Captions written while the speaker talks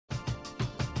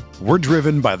We're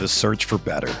driven by the search for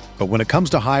better. But when it comes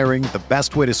to hiring, the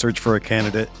best way to search for a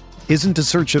candidate isn't to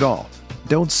search at all.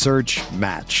 Don't search,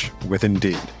 match with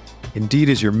Indeed. Indeed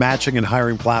is your matching and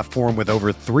hiring platform with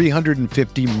over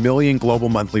 350 million global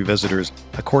monthly visitors,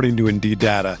 according to Indeed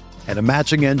data, and a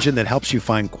matching engine that helps you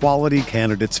find quality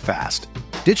candidates fast.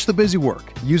 Ditch the busy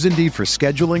work. Use Indeed for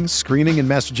scheduling, screening, and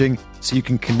messaging so you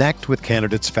can connect with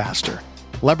candidates faster.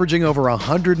 Leveraging over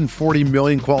 140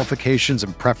 million qualifications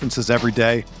and preferences every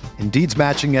day, Indeed's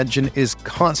matching engine is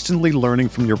constantly learning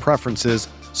from your preferences,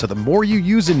 so the more you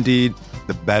use Indeed,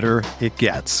 the better it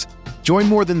gets. Join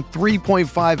more than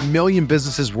 3.5 million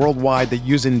businesses worldwide that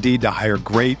use Indeed to hire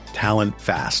great talent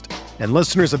fast. And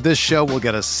listeners of this show will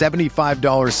get a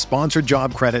 $75 sponsored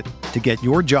job credit to get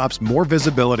your jobs more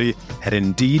visibility at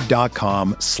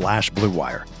Indeed.com/Blue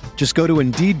Wire. Just go to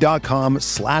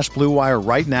Indeed.com/Blue Wire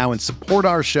right now and support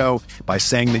our show by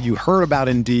saying that you heard about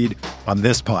Indeed on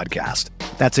this podcast.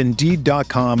 That's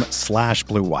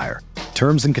Indeed.com/Blue Wire.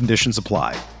 Terms and conditions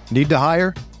apply. Need to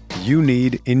hire? You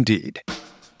need Indeed.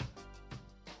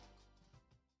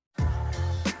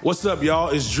 What's up, y'all?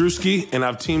 It's Drewski, and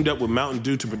I've teamed up with Mountain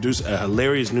Dew to produce a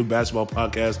hilarious new basketball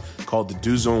podcast called The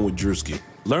Dew Zone with Drewski.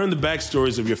 Learn the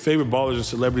backstories of your favorite ballers and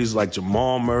celebrities like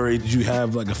Jamal Murray. Did you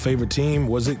have like a favorite team?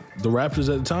 Was it the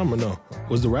Raptors at the time or no?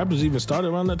 Was the Raptors even started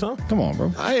around that time? Come on,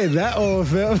 bro. I ain't that old,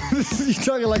 fam. You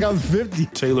talking like I'm 50.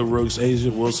 Taylor Rooks, Asia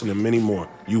Wilson, and many more.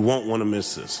 You won't want to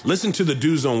miss this. Listen to The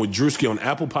Dew Zone with Drewski on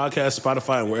Apple Podcasts,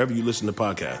 Spotify, and wherever you listen to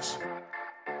podcasts.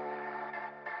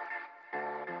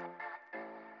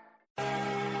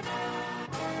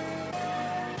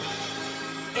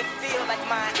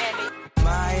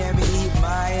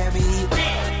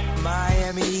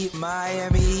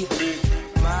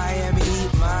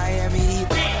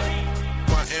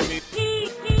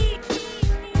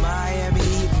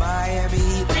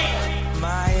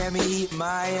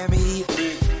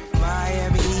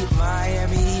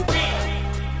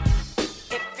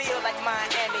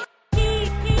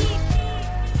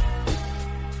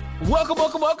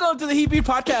 Welcome to the Heat Beat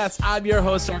Podcast. I'm your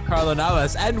host, Carlo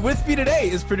Navas, and with me today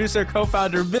is producer,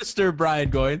 co-founder, Mr.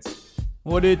 Brian Goins.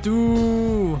 What it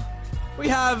do? We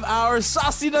have our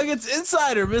Saucy Nuggets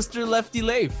insider, Mr. Lefty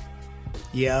Leif.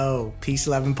 Yo, peace,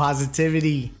 love, and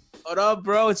positivity. What up,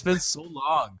 bro? It's been so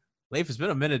long. Leif, it's been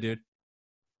a minute, dude.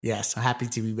 Yes, I'm happy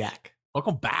to be back.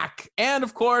 Welcome back. And,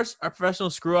 of course, our professional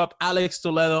screw-up, Alex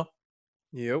Toledo.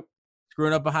 Yep.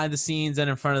 Screwing up behind the scenes and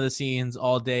in front of the scenes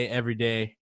all day, every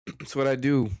day. That's what I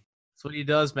do. That's what he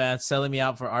does, man. Selling me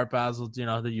out for Art Basel, you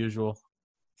know, the usual.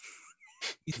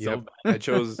 Yep. I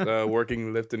chose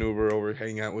working Lyft and Uber over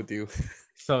hanging out with you.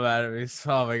 So mad at me.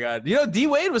 Oh, my God. You know,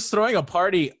 D-Wade was throwing a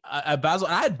party at Basel,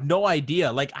 and I had no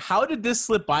idea. Like, how did this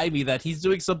slip by me that he's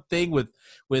doing something with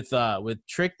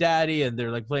Trick Daddy, and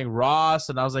they're, like, playing Ross,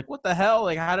 and I was like, what the hell?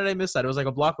 Like, how did I miss that? It was, like,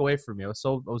 a block away from me. I was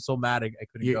so mad I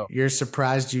couldn't go. You're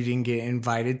surprised you didn't get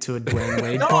invited to a Dwayne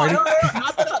Wade party? No.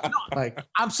 Like,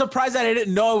 I'm surprised that I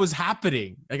didn't know it was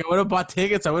happening. Like, I would have bought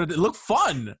tickets. It looked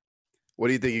fun. What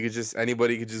do you think?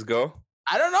 Anybody could just go?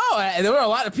 I don't know. There were a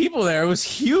lot of people there. It was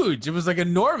huge. It was like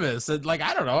enormous. And, like,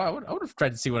 I don't know. I would have tried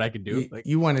to see what I could do.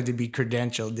 You wanted to be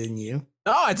credentialed, didn't you?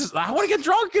 No, I want to get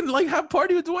drunk and like have a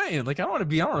party with Dwayne. Like, I don't want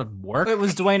to work. Wait,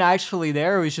 was Dwayne actually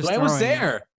there, or was just Dwayne was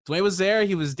there? Dwayne was there.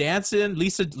 He was dancing.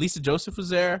 Lisa Joseph was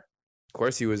there. Of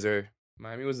course he was there.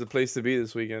 Miami was the place to be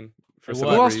this weekend. Who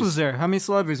else was there? How many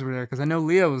celebrities were there? Because I know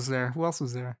Leo was there. Who else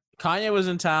was there? Kanye was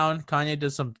in town. Kanye did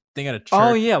something at a church.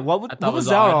 Oh yeah, what was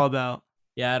that all about?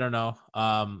 Yeah, I don't know.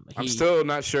 I'm still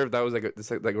not sure if that was like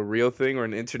a real thing or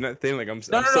an internet thing. Like I'm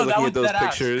still looking at those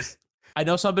pictures. I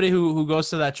know somebody who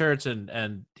goes to that church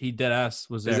and he deadass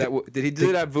was there. Did he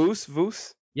do that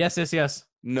Voos? Yes.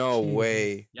 No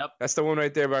way. Yep. That's the one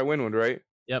right there by Wynwood, right?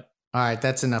 Yep. All right,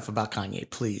 that's enough about Kanye,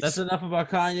 please. That's enough about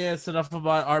Kanye. That's enough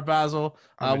about Art Basel.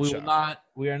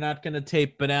 We are not going to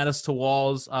tape bananas to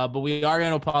walls, but we are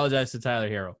going to apologize to Tyler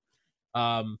Herro.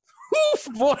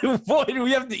 Boy, do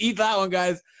we have to eat that one,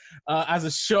 guys. As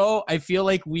a show, I feel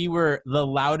like we were the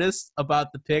loudest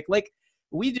about the pick. Like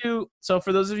we do. So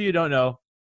for those of you who don't know,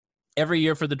 every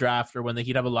year for the draft or when the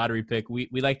Heat have a lottery pick, we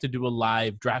like to do a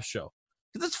live draft show.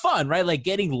 Because it's fun, right? Like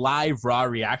getting live, raw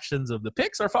reactions of the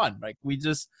picks are fun. Like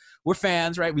we're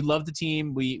fans, right? We love the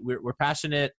team. We're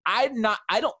passionate. I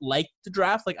don't like the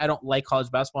draft. Like I don't like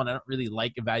college basketball, and I don't really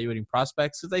like evaluating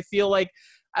prospects because I feel like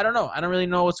I don't know. I don't really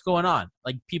know what's going on.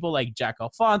 Like people like Jack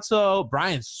Alfonso,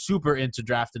 Brian's super into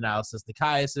draft analysis.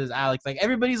 Nikias is, Alex, like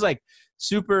everybody's like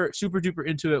super duper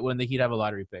into it when the Heat have a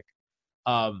lottery pick.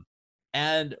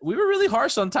 And we were really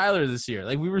harsh on Tyler this year.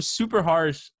 Like we were super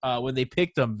harsh when they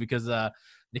picked him because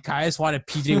Nikias wanted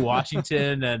PJ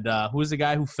Washington, and who was the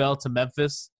guy who fell to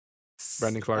Memphis?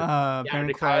 Brandon Clark.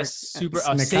 Brandon Clark.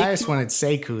 Nikias wanted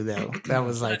Sekou though. That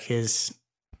was like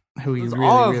who he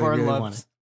all really of our really loves. wanted.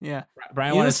 Yeah.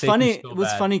 Brian It wanted was Sekou funny. so It was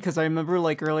bad. funny because I remember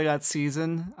like early that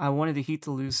season, I wanted the Heat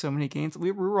to lose so many games.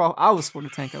 We were all, I was for the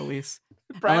tank at least.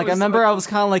 Brian And, like I was so remember I was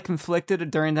kind of like conflicted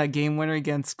during that game winner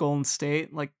against Golden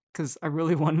State, like because I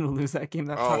really wanted to lose that game.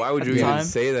 Oh, why would you even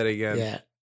say that again? Yeah,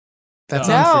 that's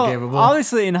Now, unforgivable.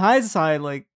 obviously, in hindsight,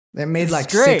 like That made this like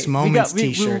is great. 6 We moments got- we-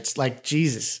 t-shirts. Like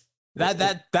Jesus.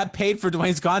 That paid for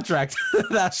Dwayne's contract.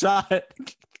 That shot.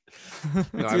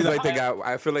 No, I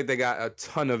feel like they got a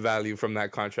ton of value from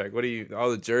that contract. What do you?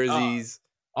 All the jerseys,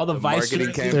 all the Vice marketing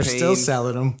jerseys. campaign. They're still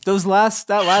selling them.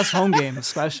 that last home game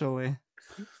especially.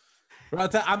 Bro,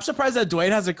 I'm surprised that Dwayne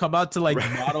hasn't come out to like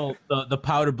model the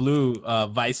powder blue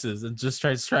Vices and just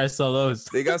try to sell those.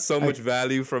 They got so much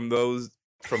value from those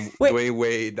from Wait. Dwayne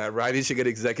Wade that Riley should get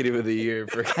Executive of the Year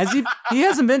for, Has he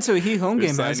hasn't been to a Heat home for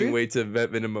game, has he? signing Wade to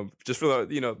vet minimum just for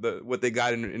the what they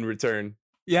got in return.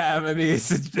 Yeah, I mean, it's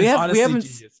We honestly haven't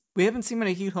genius. we haven't seen him at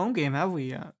a Heat home game, have we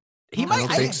yet? He I might.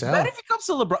 don't think so. What if he comes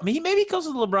to LeBron? I mean, maybe he comes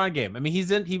to the LeBron game. I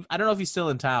mean, I don't know if he's still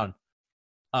in town.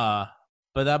 But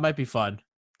that might be fun.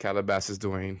 Calabasas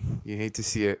Dwayne, you hate to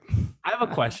see it. I have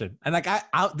a question, and like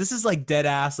this is like dead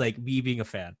ass, like me being a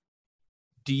fan.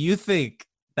 Do you think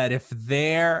that if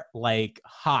they're like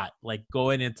hot, like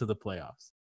going into the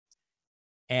playoffs,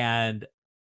 and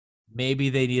maybe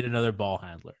they need another ball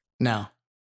handler? No.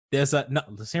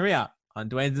 Let's hear me out. On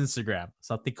Dwayne's Instagram,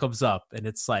 something comes up, and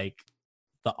it's like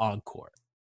the encore,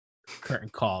 curtain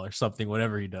call, or something,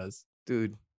 whatever he does.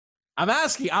 Dude, I'm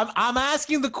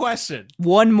asking the question.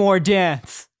 One more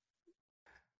dance.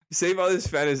 save all this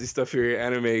fantasy stuff for your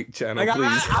anime channel, Like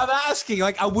please. I'm asking,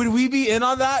 like, would we be in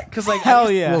on that? Because like,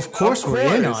 Hell yeah. Well, of course we're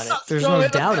in on course. it. There's Throw no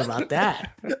it doubt up. about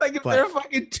that. like if But- they're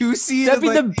fucking 2 seeds, That'd be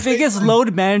like, the biggest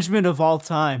load management of all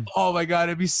time. Oh my god,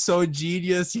 it'd be so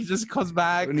genius. He just comes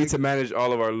back. We need to manage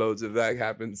all of our loads if that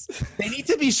happens. They need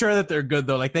to be sure that they're good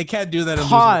though. Like they can't do that. And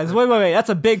Pause. Wait. That's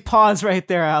a big pause right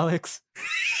there, Alex.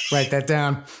 Write that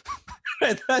down.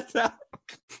 That's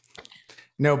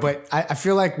No, but I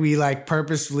feel like we like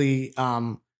purposefully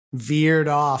veered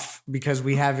off because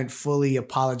we haven't fully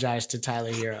apologized to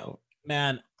Tyler Herro.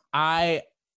 Man, I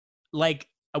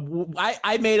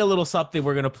made a little something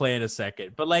we're gonna play in a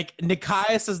second, but like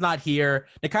Nikias is not here.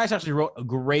 Nikias actually wrote a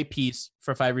great piece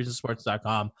for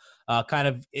 5reasonsports.com, kind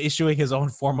of issuing his own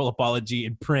formal apology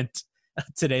in print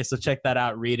today. So check that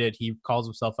out, read it. He calls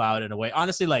himself out in a way.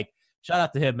 Honestly, like shout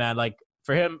out to him, man. Like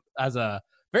for him as a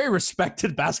very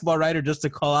respected basketball writer, just to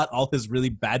call out all his really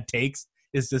bad takes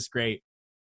is just great.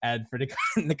 And for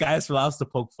Nikias for us to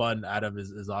poke fun at him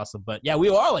is awesome. But yeah, we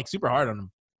are like super hard on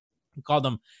him. We called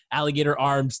them alligator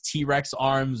arms, T-Rex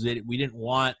arms. We didn't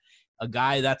want a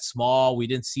guy that small. We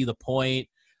didn't see the point.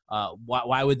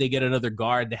 Why would they get another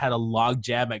guard? They had a log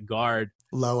jam at guard.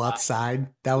 Low upside.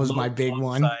 That was my big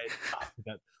one. Oh,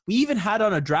 we even had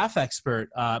on a draft expert.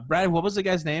 Brad, what was the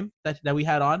guy's name that we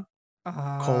had on?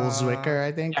 Cole Zwicker,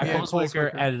 I think. Yeah, Cole Cole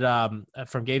Zwicker, Zwicker. and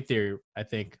from Game Theory, I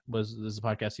think was a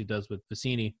podcast he does with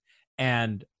Vicini,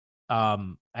 and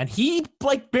he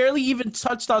like barely even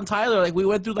touched on Tyler. Like we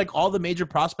went through like all the major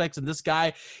prospects, and this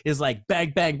guy is like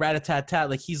bang bang rat-a-tat-tat.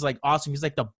 Like he's like awesome. He's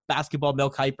like the basketball Mel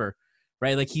Kiper,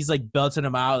 right? Like he's like belting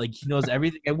him out. Like he knows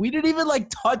everything, and we didn't even like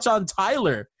touch on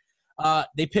Tyler.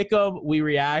 They pick him, we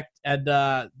react,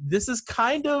 and this is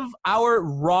kind of our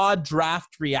raw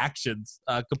draft reactions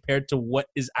compared to what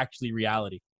is actually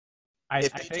reality.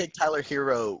 If they take Tyler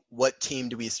Herro, what team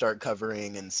do we start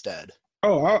covering instead?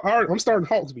 Oh, I'm starting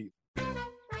Hawks beat.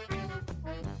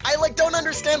 I don't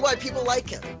understand why people like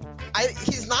him.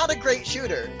 He's not a great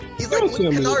shooter. He's like Don't Luke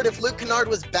tell me. Kennard if Luke Kennard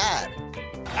was bad.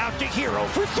 Out to Herro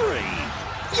for three.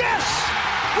 Yes!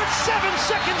 With 7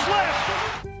 seconds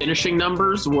left. Finishing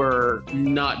numbers were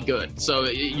not good. So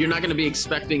you're not going to be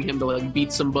expecting him to like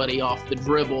beat somebody off the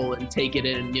dribble and take it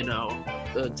in,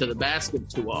 to the basket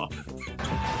too often.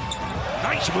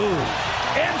 Nice move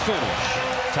and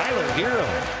finish. Tyler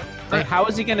Herro. Like, how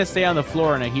is he going to stay on the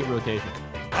floor in a Heat rotation?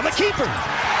 On the keeper.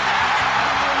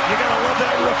 You gotta love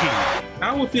that rookie.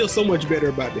 I would feel so much better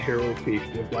about the Herro pick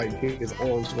if his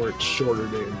arms weren't shorter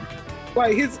than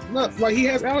he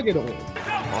has alligator arms.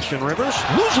 Austin Rivers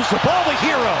loses the ball to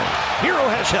Herro. Herro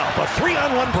has help. A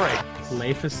 3-on-1 break.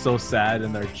 Leif is so sad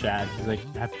in their chat. He's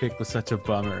like, that pick was such a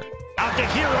bummer. Out to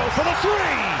Herro for the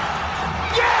three.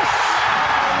 Yes!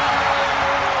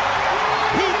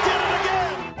 He did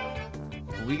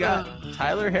it again. We got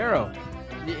Tyler Herro.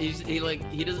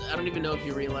 He doesn't. I don't even know if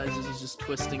he realizes he's just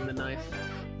twisting the knife.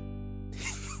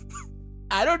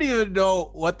 I don't even know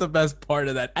what the best part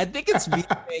of that. I think it's me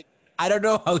saying, I don't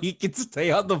know how he can stay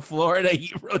on the floor in a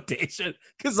Heat rotation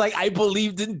because, like, I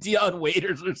believed in Dion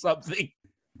Waiters or something.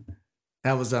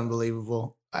 That was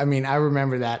unbelievable. I mean, I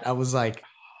remember that. I was like,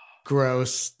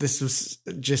 gross. This was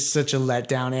just such a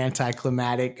letdown,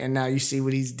 anticlimactic. And now you see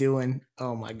what he's doing.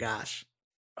 Oh, my gosh.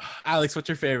 Alex, what's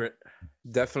your favorite?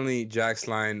 Definitely Jack's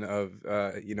line of,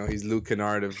 he's Luke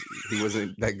Kennard if he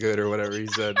wasn't that good or whatever he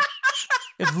said.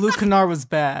 If Luke Kennard was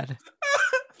bad,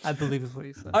 I believe is what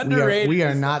he said. Underrated. We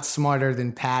are not smarter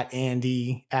than Pat,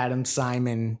 Andy, Adam,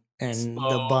 Simon, and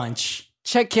the bunch.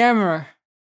 Check camera.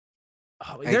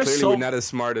 Oh, and clearly we're not as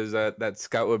smart as that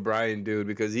Scout with Brian dude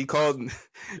because he called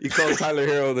Tyler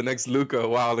Herro the next Luka a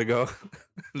while ago.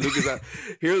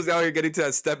 Hero's out here getting to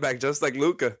that step back just like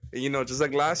Luka. Just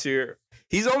like last year.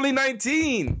 He's only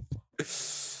 19.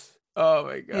 Oh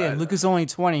my god. Yeah, Luka's only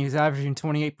 20. He's averaging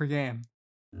 28 per game.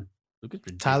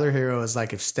 Tyler Herro is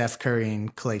like if Steph Curry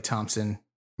and Klay Thompson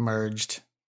merged.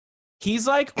 He's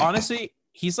like, honestly,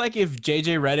 he's like if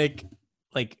JJ Redick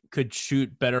like could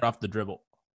shoot better off the dribble.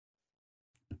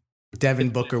 Devin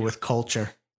Booker with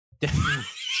culture.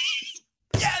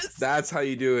 Yes, that's how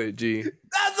you do it, G.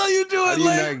 That's how you do it. How do you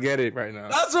not get it right now?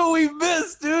 That's what we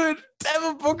missed, dude.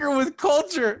 Devin Booker with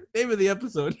culture. Name of the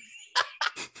episode.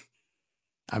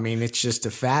 I mean, it's just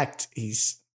a fact.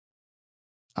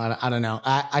 I don't know.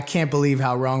 I can't believe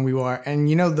how wrong we were. And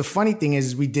the funny thing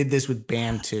is we did this with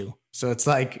Bam too. So it's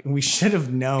like we should have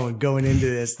known going into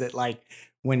this that like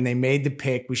when they made the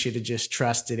pick, we should have just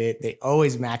trusted it. They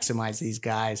always maximize these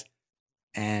guys.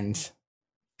 And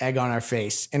egg on our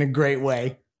face in a great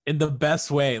way. In the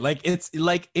best way. Like, it's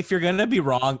like, if you're going to be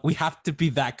wrong, we have to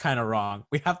be that kind of wrong.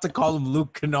 We have to call him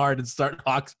Luke Kennard and start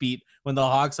Hawks beat when the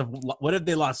Hawks what have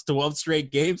they lost? 12 straight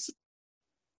games?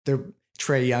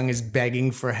 Trae Young is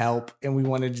begging for help, and we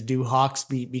wanted to do Hawks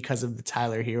beat because of the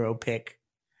Tyler Herro pick.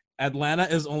 Atlanta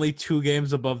is only 2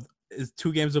 games above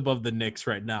the Knicks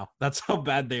right now. That's how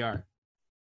bad they are.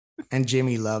 And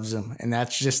Jimmy loves him. And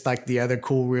that's just like the other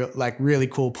really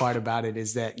cool part about it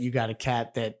is that you got a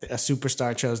cat that a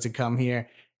superstar chose to come here.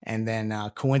 And then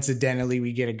coincidentally,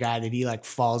 we get a guy that he like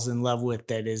falls in love with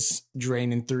that is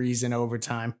draining threes in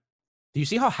overtime. Do you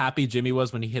see how happy Jimmy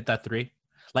was when he hit that 3?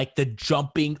 Like the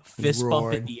jumping fist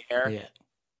bump in the air. Yeah.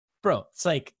 Bro, it's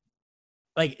like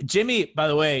Jimmy, by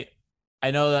the way,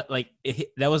 I know that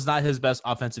that was not his best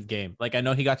offensive game. Like I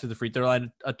know he got to the free throw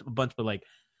line a bunch, but like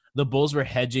the Bulls were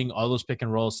hedging all those pick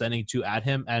and rolls, sending 2 at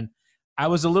him. And I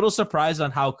was a little surprised on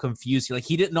how confused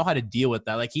he didn't know how to deal with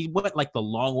that. Like he went like the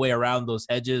long way around those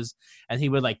hedges and he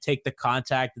would like take the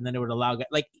contact and then it would allow,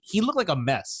 like he looked like a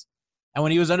mess. And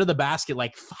when he was under the basket,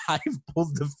 like 5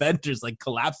 Bulls defenders like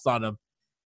collapsed on him,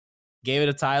 gave it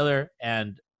to Tyler.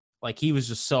 And like, he was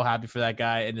just so happy for that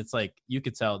guy. And it's like, you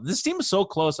could tell this team is so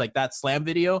close. Like that slam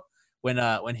video when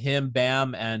him,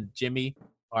 Bam and Jimmy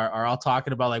are all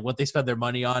talking about like what they spend their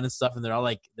money on and stuff, and they're all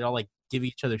like giving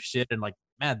each other shit and like,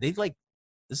 man, this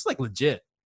is like legit.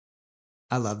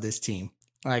 I love this team.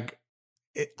 Like,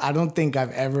 I don't think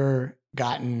I've ever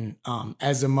gotten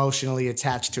as emotionally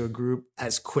attached to a group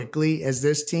as quickly as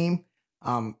this team.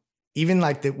 Even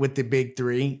like with the big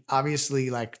 3, obviously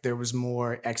like there was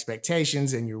more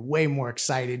expectations and you're way more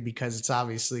excited because it's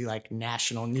obviously like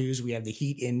national news. We have the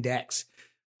Heat Index.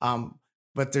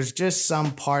 But there's just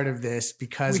some part of this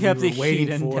because we were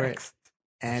waiting for it.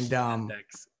 And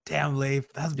damn,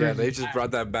 Leif, that's they just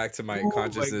brought that back to my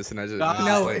consciousness, and I just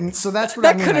and so that's what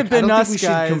that I mean. could have been us,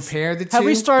 guys. Compare the two. Had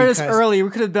we started this early, we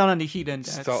could have been on the Heat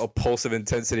Index. Just felt a pulse of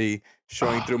intensity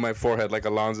showing through my forehead like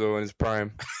Alonzo in his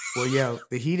prime. Well,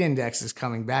 the Heat Index is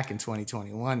coming back in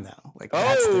 2021, though. Like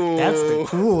that's the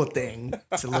cool thing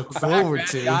to look forward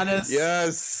to.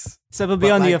 Yes, so it'll be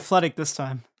on The Athletic this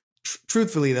time.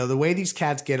 Truthfully, though, the way these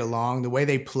cats get along, the way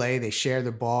they play, they share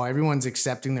the ball, everyone's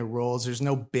accepting their roles. There's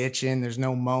no bitching. There's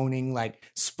no moaning. Like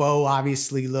Spo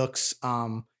obviously looks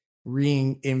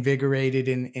reinvigorated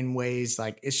in ways.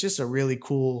 Like it's just a really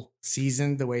cool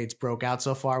season, the way it's broke out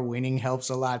so far. Winning helps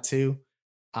a lot, too.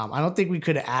 I don't think we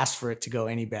could have asked for it to go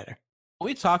any better.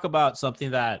 We talk about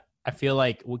something that I feel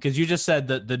like, because you just said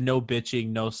the no bitching,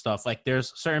 no stuff. Like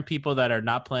there's certain people that are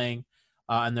not playing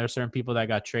and there are certain people that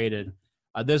got traded.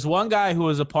 There's one guy who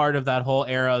was a part of that whole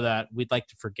era that we'd like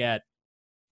to forget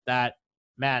that,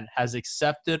 man, has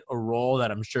accepted a role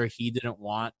that I'm sure he didn't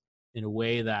want in a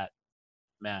way that,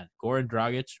 man, Goran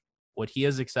Dragic, what he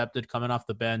has accepted coming off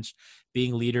the bench,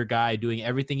 being leader guy, doing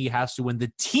everything he has to when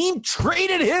the team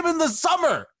traded him in the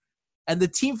summer and the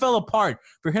team fell apart,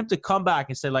 for him to come back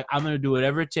and say, like, I'm going to do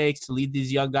whatever it takes to lead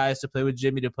these young guys, to play with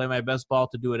Jimmy, to play my best ball,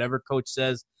 to do whatever coach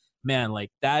says, man,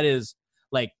 like that is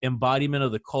like embodiment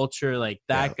of the culture. Like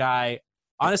that guy.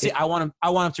 Honestly, I want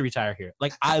him to retire here.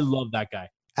 Like I love that guy.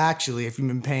 Actually, if you've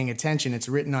been paying attention, it's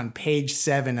written on page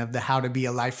 7 of the How to Be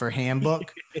a Lifer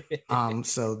handbook.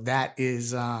 So that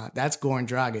is that's Goran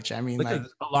Dragic. I mean, look like at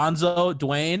Alonzo,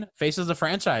 Dwayne faces the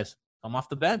franchise. I'm off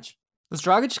the bench. Does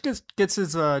Dragic gets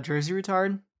his jersey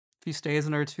retired if he stays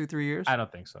another 2-3 years? I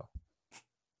don't think so.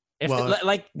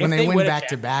 When they win back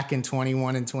to back in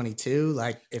 21 and 22,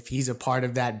 like if he's a part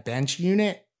of that bench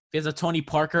unit, there's a Tony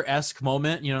Parker-esque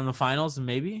moment, in the finals,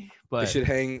 maybe. But they should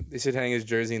hang his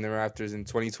jersey in the rafters in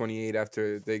 2028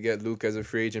 after they get Luke as a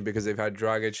free agent because they've had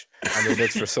Dragic on their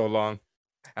books for so long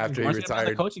after he retired.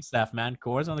 On the coaching staff, man.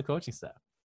 Gore's on the coaching staff.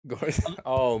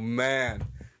 Oh man,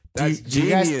 that's do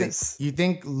you genius. You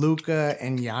think Luka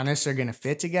and Giannis are gonna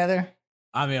fit together?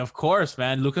 I mean, of course,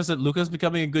 man. Luka's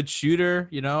becoming a good shooter.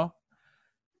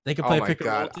 They could play pick and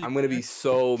roll. I'm gonna be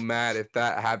so mad if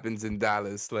that happens in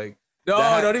Dallas. Like. No,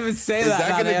 don't even say that. Is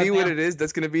that going to be what it is?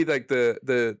 That's going to be like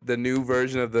the new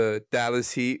version of the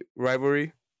Dallas Heat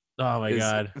rivalry. Oh my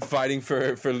god! Fighting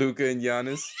for Luka and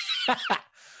Giannis.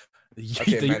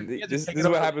 Okay, man. This is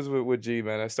what happens with G,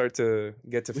 man. I start to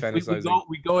get to fantasizing.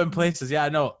 We go in places. Yeah,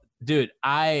 no, dude.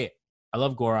 I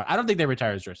love Goran. I don't think they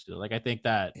retire his jersey. Like I think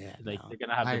that they're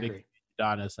gonna have the big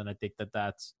Adonis, and I think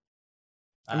that's.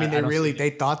 I mean, they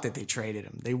thought that they traded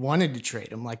him. They wanted to trade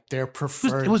him, like their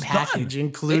preferred package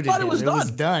included him. It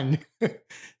was done.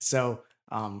 So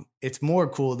it's more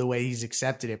cool the way he's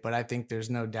accepted it. But I think there's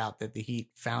no doubt that the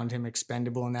Heat found him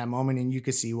expendable in that moment, and you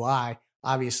could see why.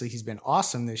 Obviously, he's been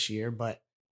awesome this year, but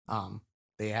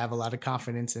they have a lot of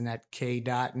confidence in that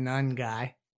K.Nunn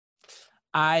guy.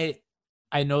 I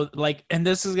know, like, and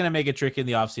this is gonna make it tricky in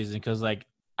the offseason because, like,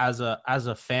 as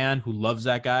a fan who loves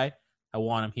that guy, I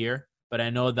want him here. But I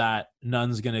know that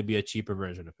Nunn's going to be a cheaper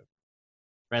version of him,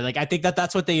 right? Like, I think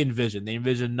that's what they envision. They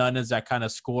envision Nunn as that kind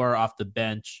of scorer off the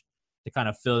bench to kind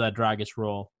of fill that Dragic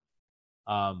role.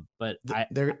 But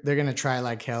they're going to try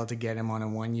like hell to get him on a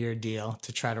 1-year deal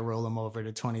to try to roll him over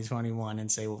to 2021 and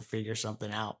say, we'll figure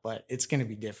something out. But it's going to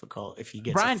be difficult if he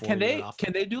gets Brian, can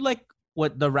they do like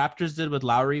what the Raptors did with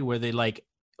Lowry, where they like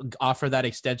offer that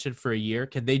extension for a year?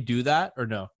 Can they do that or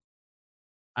no?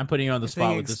 I'm putting you on the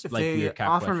spot with this like weird cap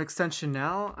offer question. him extension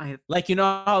now.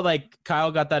 How like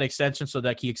Kyle got that extension so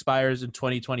that he expires in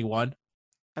 2021.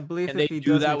 I believe if he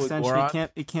does an extension,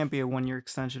 it can't be a 1-year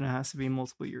extension. It has to be a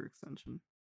multiple-year extension.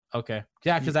 Okay,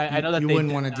 yeah, because I know that you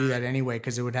wouldn't want to do that anyway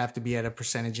because it would have to be at a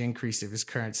percentage increase of his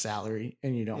current salary,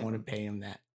 and you don't want to pay him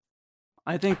that.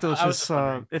 I think those just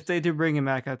if they do bring him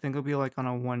back, I think it'll be like on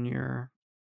a 1-year.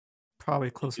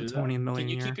 Probably close to 20 million.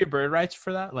 Can you keep your bird rights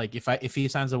for that? Like if he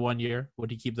signs a 1 year,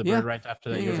 would he keep the bird rights after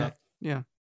that year's up? Yeah.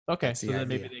 Okay, so then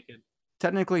maybe they could.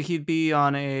 Technically, he'd be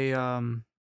on a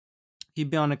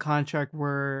contract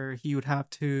where he would have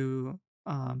to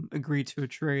agree to a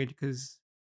trade because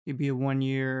he'd be a 1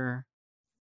 year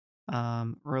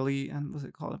early, and what's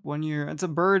it called? 1 year. It's a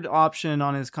bird option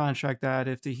on his contract that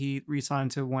if the Heat re-sign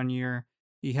to 1 year,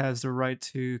 he has the right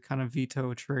to kind of veto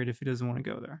a trade if he doesn't want to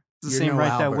go there. It's the same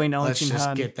right that Wayne Ellington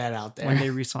had get that out there. when they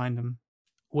re-signed him.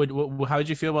 How would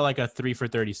you feel about like a 3 for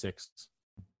 36?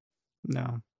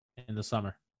 No, in the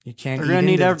summer. You can't. They're gonna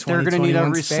need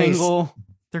every single.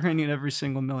 They're gonna need every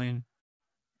single million.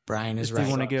 Brian is right. They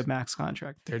want to get a max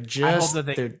contract. They're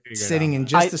sitting in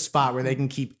just the spot where they can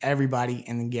keep everybody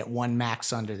and then get one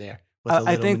max under there.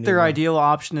 I think their ideal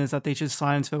option is that they just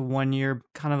sign to a 1 year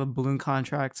kind of a balloon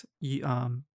contract.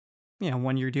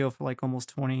 1 year deal for like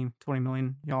almost $20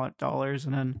 million,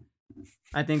 and then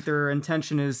I think their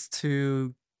intention is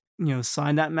to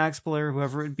sign that max player,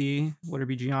 whoever it be, whether it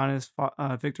be Giannis,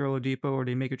 Victor Oladipo, or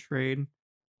they make a trade,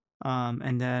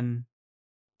 and then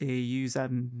they use that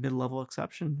mid-level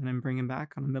exception and then bring him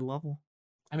back on the mid-level.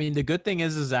 I mean, the good thing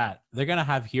is that they're gonna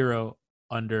have Herro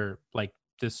under like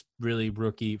this really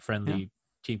rookie-friendly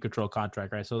team control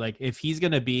contract, right? So like if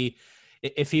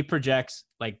he projects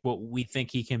like what we think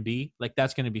he can be, like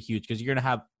that's going to be huge because you're going to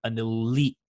have an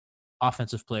elite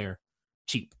offensive player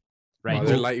cheap, right? Oh,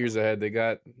 they're light years ahead. They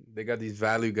got these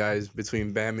value guys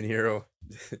between Bam and Herro.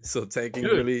 So taking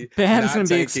Bam's going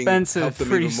to be expensive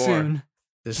pretty soon.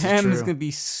 Bam's going to be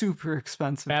super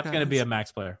expensive. Bam's going to be a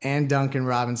max player. And Duncan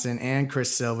Robinson and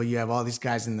Chris Silva. You have all these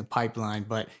guys in the pipeline,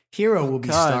 but Herro will be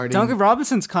starting. Duncan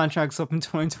Robinson's contract's up in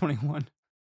 2021.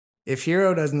 If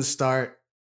Herro doesn't start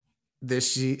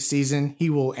this season, he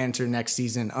will enter next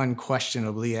season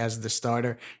unquestionably as the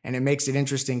starter, and it makes it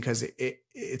interesting because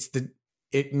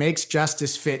it makes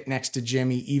Justice fit next to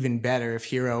Jimmy even better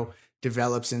if Herro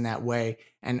develops in that way.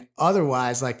 And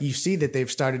otherwise, like you see that they've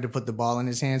started to put the ball in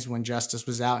his hands when Justice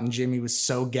was out and Jimmy was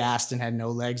so gassed and had no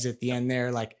legs at the end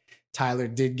there. Like Tyler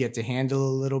did get to handle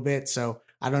a little bit. So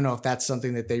I don't know if that's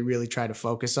something that they really try to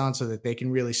focus on so that they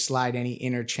can really slide any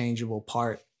interchangeable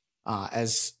part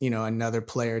as, another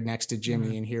player next to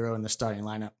Jimmy and Herro in the starting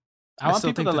lineup. I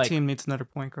still think the team needs another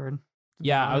point guard.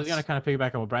 Yeah, I was going to kind of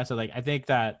piggyback on what Brian said. Like, I think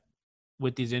that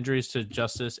with these injuries to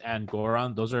Justice and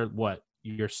Goran, those are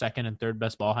your second and third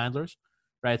best ball handlers,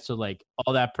 right? So, like,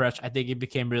 all that pressure, I think it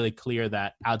became really clear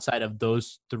that outside of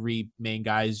those three main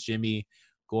guys, Jimmy,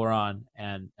 Goran,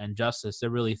 and Justice, they're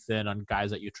really thin on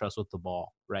guys that you trust with the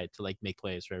ball, right? To, like, make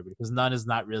plays for everybody. Because none is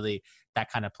not really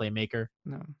that kind of playmaker.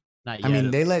 No. Not yet. I mean,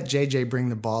 they let JJ bring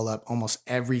the ball up almost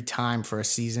every time for a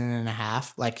season and a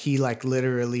half. Like, he,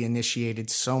 literally initiated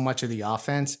so much of the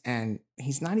offense, and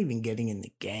he's not even getting in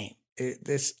the game.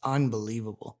 It's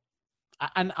unbelievable.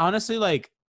 And honestly,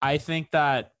 I think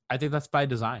that's by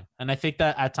design. And I think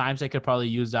that at times they could probably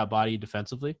use that body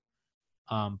defensively.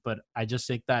 But I just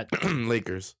think that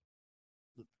Lakers.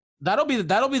 That'll be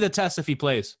the test if he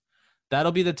plays.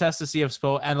 That'll be the test to see if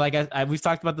Spo, and we've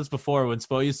talked about this before when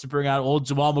Spo used to bring out old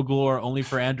Jamal McGlure only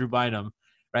for Andrew Bynum,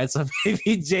 right? So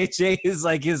maybe JJ is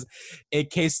in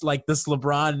case like this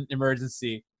LeBron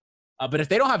emergency. But if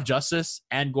they don't have Justice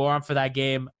and Goran for that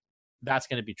game, that's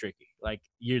going to be tricky.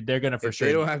 They're going to for sure.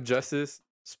 If they don't have Justice,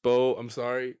 Spo, I'm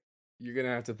sorry, you're going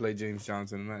to have to play James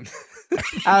Johnson, man.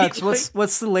 Alex,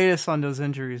 what's the latest on those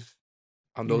injuries?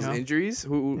 On those injuries?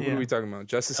 Who are we talking about?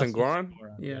 Justice and Goran?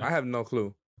 Yeah. I have no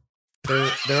clue.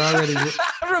 They're already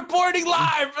reporting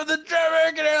live from the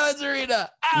American Airlines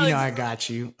Arena. Alex. I got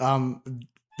you.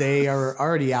 They are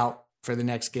already out for the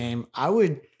next game. I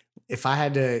would,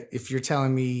 if you're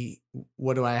telling me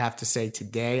what do I have to say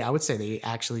today, I would say they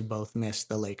actually both missed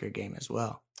the Laker game as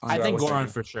well. I think Goran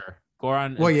for sure.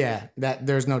 Goran. Well, yeah, that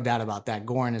there's no doubt about that.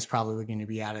 Goran is probably going to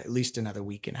be out at least another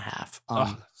week and a half.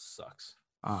 Sucks.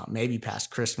 Maybe past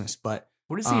Christmas, but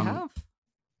what does he have?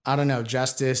 I don't know.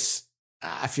 Justice.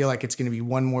 I feel like it's going to be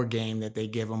one more game that they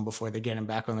give him before they get him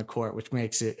back on the court, which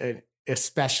makes it an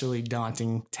especially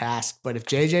daunting task. But if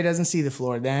JJ doesn't see the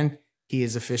floor, then he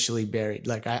is officially buried.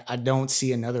 I don't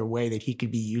see another way that he could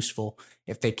be useful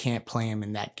if they can't play him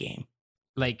in that game.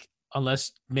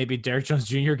 Unless maybe Derrick Jones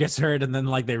Jr. gets hurt and then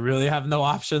they really have no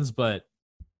options. But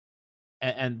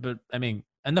I mean,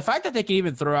 and the fact that they can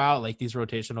even throw out these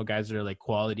rotational guys that are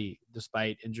quality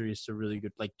despite injuries to really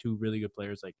good, two really good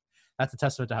players, that's a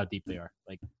testament to how deep they are.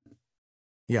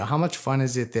 Yeah, how much fun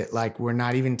is it that we're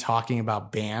not even talking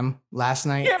about Bam last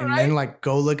night, yeah, and then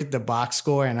go look at the box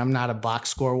score, and I'm not a box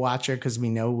score watcher because we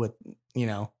know what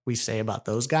we say about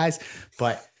those guys,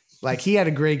 but he had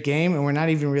a great game, and we're not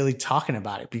even really talking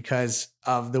about it because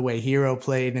of the way Herro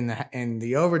played in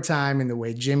the overtime and the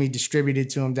way Jimmy distributed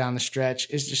to him down the stretch.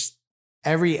 It's just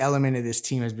every element of this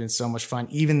team has been so much fun,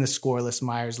 even the scoreless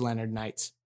Myers Leonard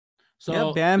nights.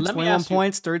 So Bam, 21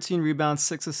 points, 13 rebounds,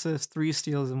 6 assists, 3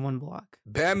 steals, and 1 block.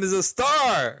 Bam is a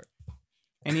star.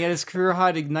 And he had his career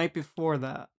high the night before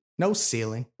that. No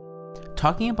ceiling.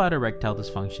 Talking about erectile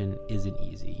dysfunction isn't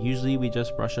easy. Usually we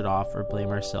just brush it off or blame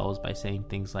ourselves by saying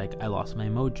things like, I lost my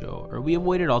mojo, or we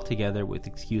avoid it altogether with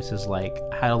excuses like,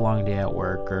 I had a long day at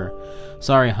work, or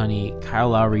sorry honey, Kyle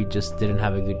Lowry just didn't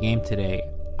have a good game today.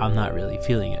 I'm not really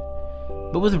feeling it.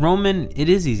 But with Roman, it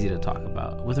is easy to talk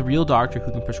about, with a real doctor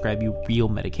who can prescribe you real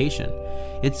medication.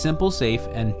 It's simple, safe,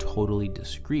 and totally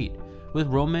discreet. With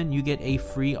Roman, you get a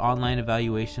free online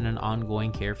evaluation and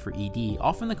ongoing care for ED,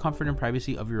 all from the comfort and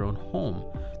privacy of your own home.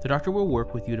 The doctor will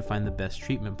work with you to find the best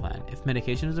treatment plan. If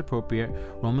medication is appropriate,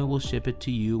 Roman will ship it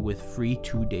to you with free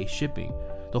 2-day shipping.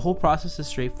 The whole process is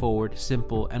straightforward,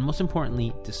 simple, and most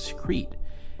importantly, discreet.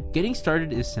 Getting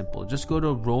started is simple. Just go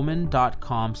to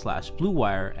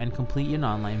roman.com/bluewire and complete an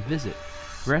online visit.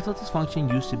 Erectile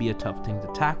dysfunction used to be a tough thing to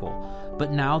tackle,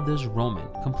 but now there's Roman.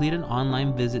 Complete an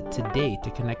online visit today to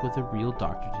connect with a real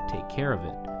doctor to take care of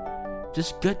it.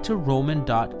 Just get to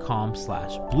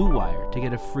roman.com/bluewire to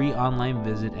get a free online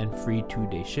visit and free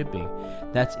 2-day shipping.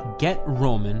 That's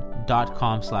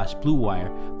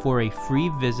getroman.com/bluewire for a free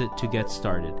visit to get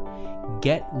started.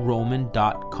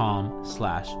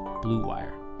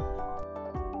 getroman.com/bluewire.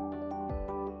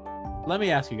 Let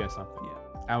me ask you guys something. Yeah.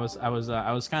 I was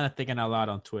kind of thinking out loud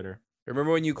on Twitter.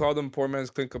 Remember when you called him poor man's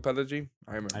Clint Capella-G?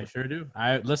 I remember. I sure do.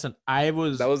 That was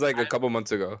a couple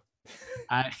months ago.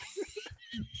 That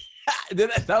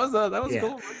was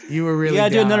cool. You were really. You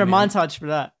gotta do another montage for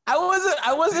that. I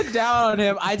wasn't down on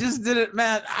him. I just didn't,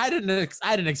 man. I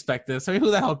didn't expect this. I mean,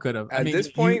 who the hell could have? At this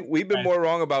point, we've been more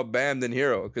wrong about Bam than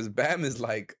Herro because Bam is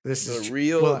the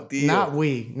real deal. Not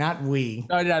we. No,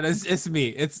 it's me.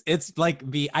 It's like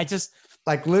me. I just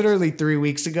literally 3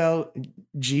 weeks ago,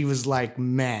 G was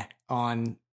meh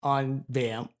on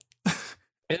Bam.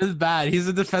 It is bad. He's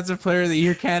a defensive player of the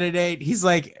year candidate. He's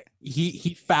like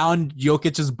he found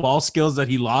Jokic's ball skills that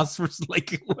he lost for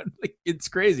like it's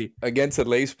crazy. Again, to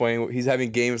Leigh's point, he's having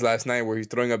games last night where he's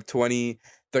throwing up 20,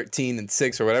 13, and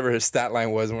 6 or whatever his stat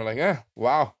line was, and we're like,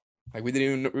 wow. Like we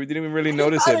didn't even really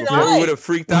notice it before. We would have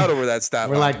freaked out over that stat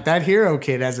line. We're like, that Herro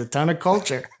kid has a ton of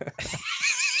culture.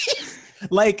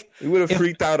 Like we would have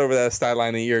freaked out over that stat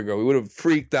line a year ago. We would have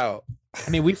freaked out. I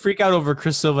mean, we freak out over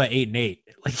Chris Silva 8-8.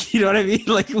 Like, you know what I mean?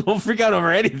 Like, we'll freak out over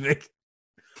anything.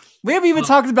 We haven't even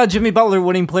talked about Jimmy Butler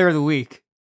winning Player of the Week.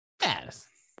 Yes.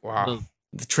 Wow.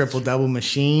 The triple-double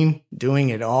machine, doing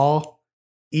it all,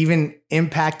 even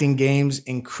impacting games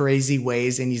in crazy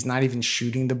ways, and he's not even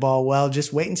shooting the ball well.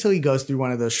 Just wait until he goes through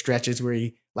one of those stretches where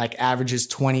he like averages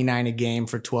 29 a game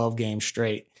for 12 games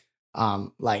straight.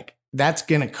 Like that's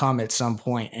gonna come at some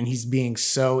point, and he's being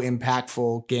so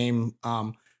impactful game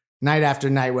night after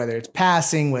night, whether it's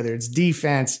passing, whether it's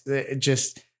defense. It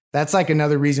just that's like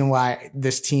another reason why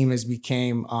this team has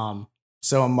became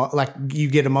like you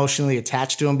get emotionally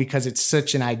attached to him, because it's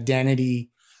such an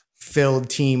identity filled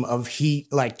team of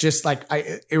heat. Like just like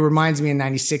it reminds me of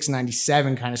 96,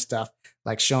 97 kind of stuff,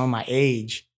 like showing my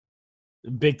age.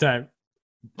 Big time.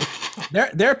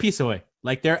 They're a piece away.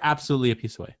 Like they're absolutely a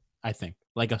piece away. I think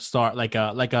like a star, like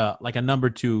a number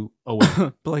 2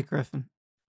 away. Blake Griffin.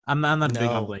 I'm not big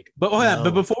on Blake,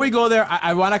 but before we go there,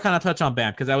 I want to kind of touch on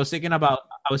Bam, because I was thinking about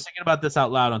this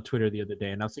out loud on Twitter the other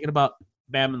day, and I was thinking about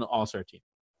Bam and the All-Star team.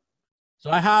 So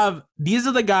these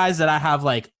are the guys that I have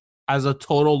like as a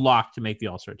total lock to make the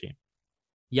All-Star team: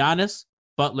 Giannis,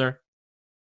 Butler,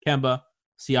 Kemba,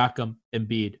 Siakam,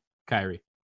 Embiid, Kyrie.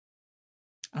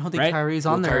 I don't think Kyrie's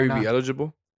on there. Kyrie right be now.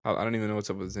 eligible? I don't even know what's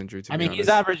up with his injury. I mean, he's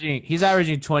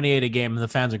averaging 28 a game, and the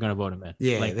fans are going to vote him in.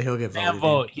 Yeah, like, he'll get voted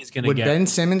vote. in. He's going to Would get. Ben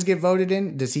Simmons get voted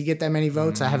in? Does he get that many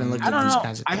votes? I haven't looked at these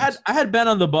kinds of things. I had Ben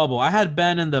on the bubble. I had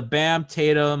Ben in the Bam,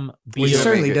 Tatum, Well, he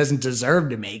certainly doesn't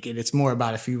deserve to make it. It's more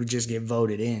about if he would just get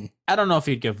voted in. I don't know if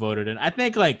he'd get voted in. I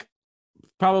think like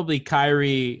probably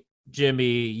Kyrie,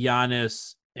 Jimmy,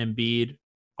 Giannis, Embiid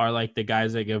are like the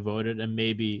guys that get voted, and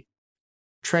maybe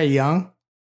Trae Young.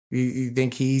 You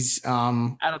think he's?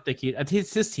 I don't think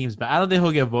his team's bad. I don't think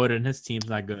he'll get voted, and his team's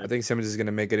not good. I think Simmons is going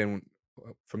to make it in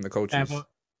from the coaches.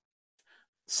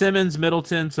 Simmons,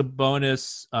 Middleton,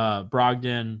 Sabonis,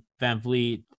 Brogdon, Van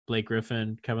Vliet, Blake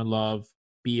Griffin, Kevin Love,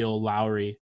 Beal,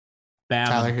 Lowry, Bam,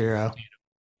 Tyler Herro.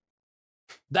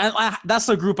 That's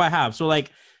the group I have. So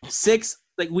like 6,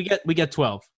 like we get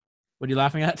 12. What are you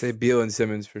laughing at? Say Beal and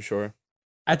Simmons for sure.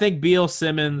 I think Beal,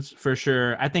 Simmons for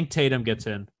sure. I think Tatum gets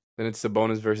in. Then it's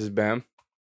Sabonis versus Bam.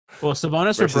 Well,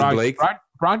 Sabonis or Brogdon.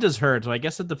 Brogdon's hurt, so I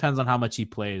guess it depends on how much he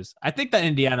plays. I think that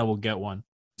Indiana will get one.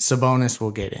 Sabonis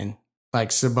will get in. Like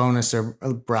Sabonis or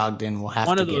Brogdon will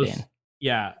have to get in.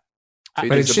 Yeah. So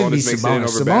but it should be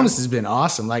Sabonis. Sabonis has been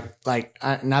awesome. Not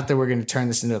that we're going to turn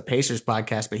this into a Pacers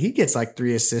podcast, but he gets like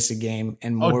 3 assists a game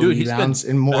and more rebounds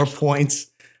and more points.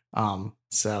 And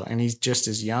he's just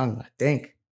as young, I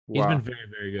think. He's been very,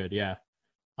 very good. Yeah.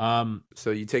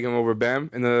 So you take him over Bam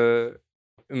in the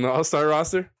All-Star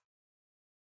roster?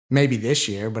 Maybe this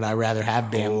year, but I'd rather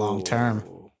have Bam long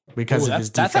term because of his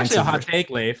defensive. That's actually a hot take,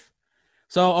 Leif.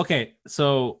 So okay,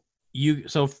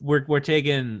 we're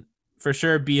taking for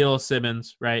sure Beal,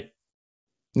 Simmons, right?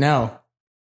 No.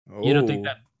 You don't think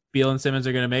that Beal and Simmons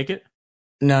are going to make it?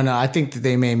 No. I think that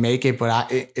they may make it,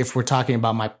 but if we're talking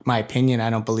about my opinion,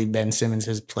 I don't believe Ben Simmons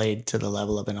has played to the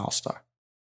level of an All-Star.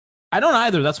 I don't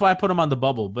either. That's why I put him on the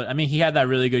bubble. But I mean, he had that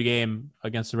really good game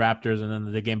against the Raptors, and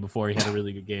then the game before he had a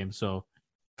really good game. So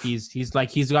he's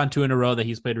gone 2 in a row that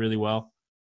he's played really well.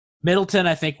 Middleton,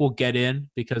 I think, will get in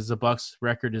because the Bucks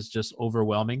record is just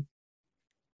overwhelming.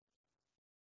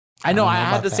 I know I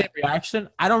had the same reaction.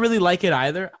 I don't really like it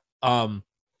either. And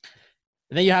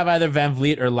then you have either Van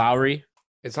Vliet or Lowry.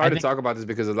 It's hard to talk about this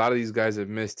because a lot of these guys have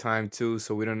missed time too,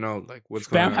 so we don't know like what's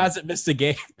going on. Bam hasn't missed a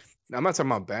game. I'm not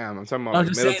talking about Bam. I'm talking about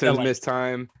Middleton's missed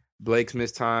time, Blake's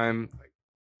missed time,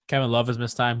 Kevin Love has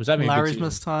missed time. Was that Larry's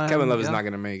missed time? Kevin Love is not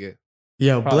going to make it.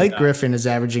 Yo, Blake Griffin is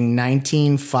averaging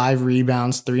 19, 5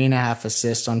 rebounds, 3.5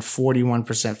 assists on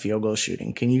 41% field goal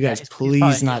shooting. Can you guys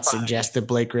please not suggest that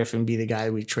Blake Griffin be the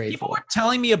guy we trade for? People were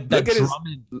telling me about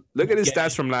look at his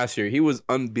stats from last year. He was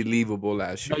unbelievable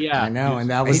last year. Oh, yeah, I know, and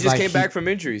that was he just came back from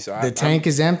injury. So the tank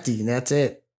is empty. That's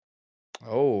it.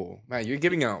 Oh man, you're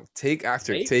giving out take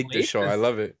after take this show. I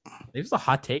love it. It was a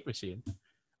hot take machine.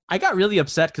 I got really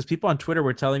upset because people on Twitter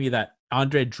were telling me that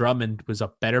Andre Drummond was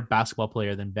a better basketball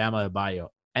player than Bama Adebayo.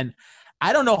 And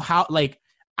I don't know how, like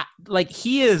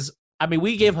he is. I mean,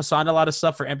 we gave Hassan a lot of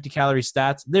stuff for empty calorie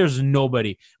stats. There's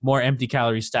nobody more empty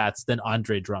calorie stats than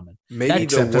Andre Drummond. Maybe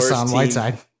except Hassan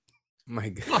Whiteside. My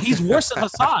God. No, he's worse than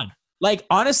Hassan. Like,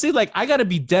 honestly, like, I gotta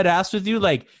be dead ass with you.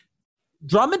 Like,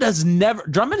 Drummond has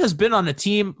been on a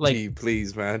team like Gee,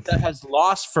 please, man, that has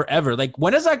lost forever. Like,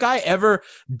 when has that guy ever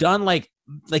done like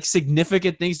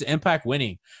significant things to impact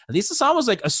winning? At least Hassan was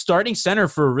like a starting center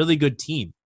for a really good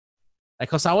team.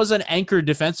 Like, Hassan was an anchor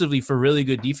defensively for really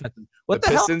good defense. What the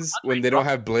Pistons, hell? when they don't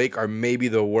have Blake, are maybe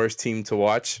the worst team to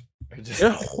watch.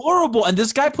 They're horrible. And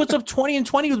this guy puts up 20 and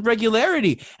 20 with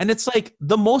regularity. And it's like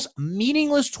the most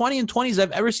meaningless 20 and 20s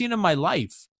I've ever seen in my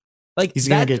life. Like, he's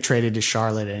going to get traded to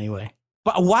Charlotte anyway.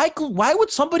 But why would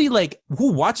somebody like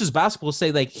who watches basketball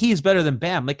say like he's better than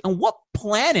Bam? Like, on what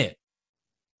planet?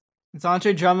 Is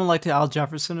Andre Drummond like the Al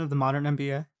Jefferson of the modern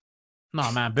NBA?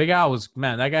 No, man. Big Al was,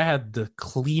 man, that guy had the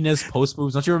cleanest post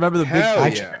moves. Don't you remember the Hell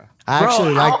big yeah. I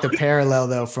actually like the parallel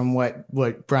though from what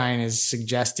Brian is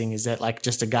suggesting, is that like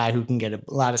just a guy who can get a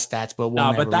lot of stats but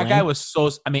won't ever that win. guy was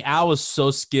so, I mean, Al was so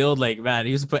skilled. Like, man,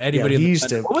 he used to put anybody in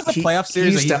the what was the playoff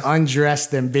series? He used to undress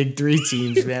them big three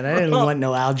teams, man. I didn't want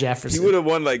no Al Jefferson. He would have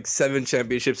won like 7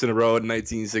 championships in a row in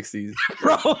 1960s.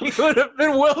 Bro, he would have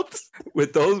been Wilt.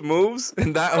 With those moves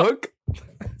and that hook,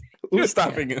 who's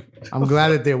stopping him? I'm glad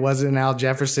that there wasn't Al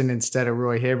Jefferson instead of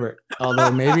Roy Hibbert.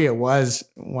 Although maybe it was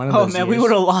one of those. Oh man, we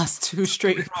would have lost 2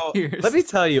 straight years. Let me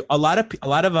tell you, a lot of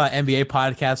NBA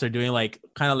podcasts are doing like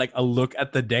kind of like a look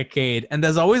at the decade, and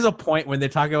there's always a point when they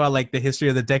talk about like the history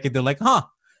of the decade. They're like, "Huh,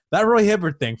 that Roy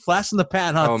Hibbert thing, flash in the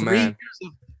pan, huh? Oh, 3 man. years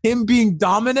of him being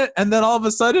dominant, and then all of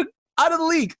a sudden out of the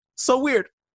league. So weird."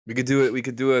 We could do it. We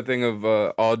could do a thing of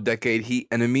all decade Heat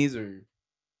enemies or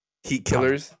Heat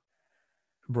killers.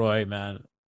 Roy, man.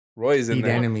 Roy's in Heat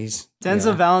there. enemies.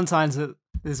 Denzel Valentine's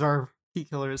is our Heat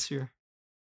killer this year.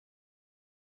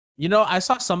 You know, I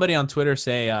saw somebody on Twitter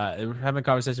say, we're having a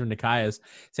conversation with Nikias,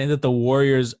 saying that the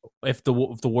Warriors, if the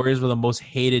Warriors were the most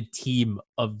hated team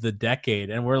of the decade,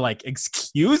 and we're like,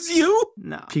 excuse you?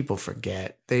 No. People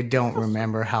forget. They don't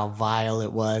remember how vile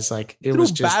it was. Like, it was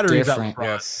just batteries at different.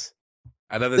 Yes.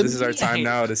 I love that this is our time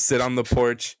now to sit on the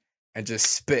porch and just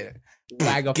spit.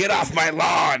 Get off my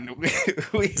lawn.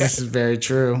 This is very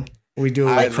true. We do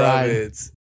it I with pride. love it.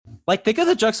 Like, think of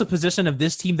the juxtaposition of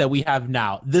this team that we have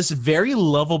now. This very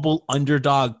lovable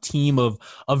underdog team of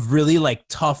really like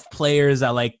tough players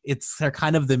that like they're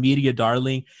kind of the media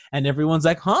darling, and everyone's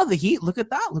like, "Huh, the Heat? Look at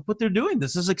that! Look what they're doing.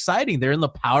 This is exciting. They're in the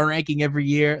power ranking every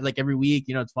year, like every week.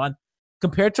 You know, it's fun."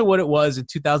 Compared to what it was in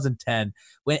 2010,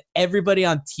 when everybody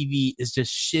on TV is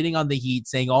just shitting on the Heat,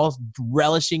 saying all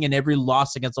relishing in every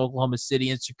loss against Oklahoma City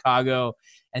and Chicago,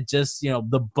 and just, you know,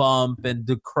 the bump and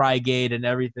the Crygate and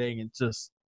everything, and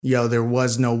just. Yo, there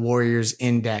was no Warriors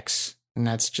index, and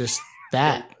that's just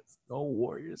that. No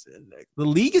Warriors index. The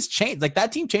league has changed. Like,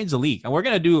 that team changed the league. And we're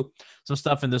going to do some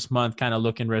stuff in this month, kind of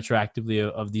looking retroactively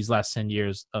of these last 10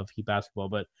 years of Heat basketball.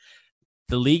 But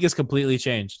the league has completely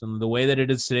changed. And the way that it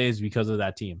is today is because of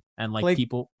that team. And, like,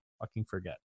 people fucking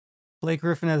forget. Blake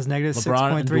Griffin has negative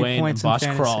LeBron and 6.3 Dwayne points and Bosch in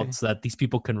fantasy. crawled so that these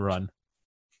people can run.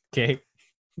 Okay?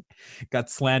 Got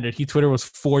slandered. Twitter was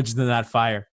forged in that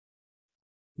fire.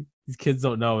 These kids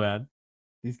don't know, man.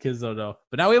 These kids don't know.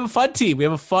 But now we have a fun team. We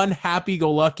have a fun,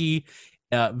 happy-go-lucky,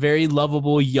 very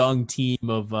lovable young team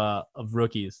of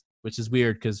rookies, which is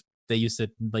weird because they used to,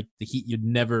 like, the Heat, you'd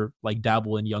never, like,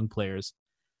 dabble in young players.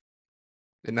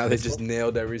 And now they just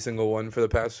nailed every single one for the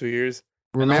past few years.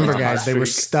 Remember, guys, they were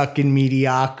stuck in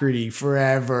mediocrity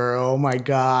forever. Oh, my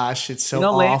gosh. It's so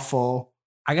awful.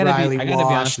 I gotta be honest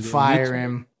Washed, with you. fire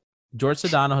him. George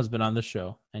Sedano has been on the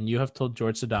show, and you have told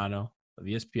George Sedano of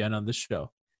ESPN on this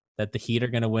show that the Heat are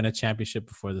going to win a championship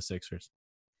before the Sixers.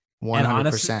 100%.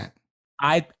 Honestly,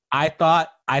 I thought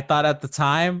at the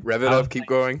time. Rev it up, keep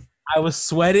going. I was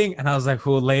sweating, and I was like,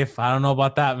 Leif, I don't know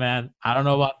about that, man. I don't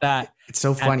know about that. It's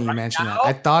so funny you mentioned that.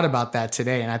 I thought about that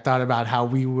today, and I thought about how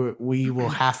we will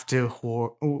have to,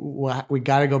 we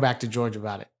got to go back to George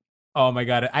about it. Oh my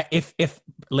God. If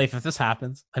Leif, if this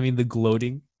happens, I mean, the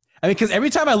gloating. I mean, because every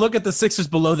time I look at the Sixers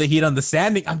below the Heat on the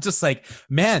standing, I'm just like,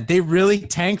 man, they really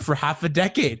tanked for half a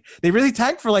decade. They really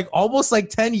tanked for like almost like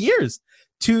 10 years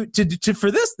to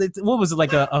for this. What was it,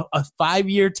 like a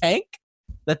 5-year tank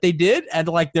that they did? And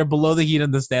like they're below the Heat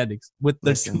in the standings with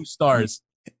the 2 stars.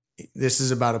 This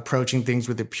is about approaching things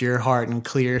with a pure heart and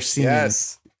clear seeing.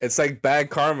 Yes. It's like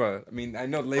bad karma. I mean, I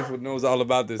know Leif knows all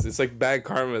about this. It's like bad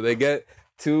karma. They get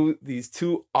these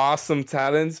two awesome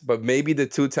talents, but maybe the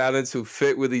 2 talents who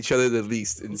fit with each other the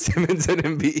least in Simmons and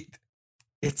Embiid.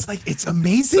 It's like, it's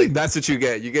amazing. Like, that's what you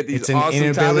get. You get these an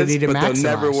awesome talents, to but maximize. they'll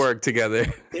never work together.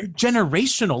 They're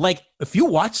generational. Like, if you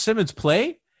watch Simmons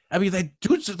play, I mean, like,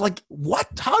 dude's like, what?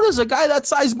 How does a guy that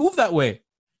size move that way?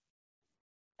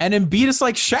 And Embiid is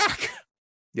like Shaq.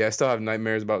 Yeah, I still have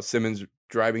nightmares about Simmons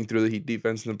driving through the Heat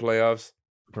defense in the playoffs.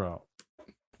 Bro,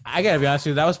 I gotta be honest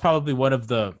with you, that was probably one of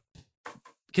the,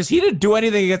 because he didn't do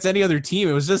anything against any other team.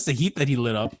 It was just the Heat that he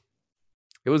lit up.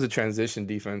 It was a transition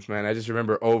defense, man. I just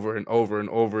remember over and over and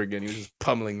over again, he was just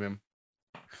pummeling them.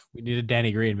 We needed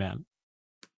Danny Green, man.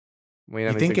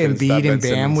 You think Embiid and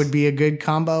Bam would be a good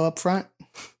combo up front?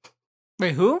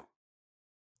 Wait, who?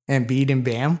 Embiid and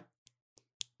Bam.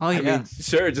 Oh yeah, I mean,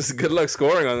 sure. Just good luck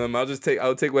scoring on them.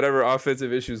 I'll take whatever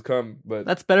offensive issues come. But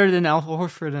that's better than Al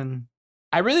Horford and.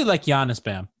 I really like Giannis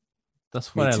Bam.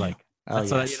 That's what I like. Oh,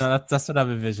 that's what that's what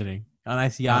I'm envisioning. A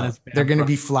nice Giannis. Bam. They're going to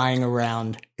be flying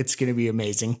around. It's going to be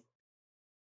amazing.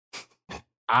 Oh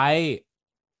my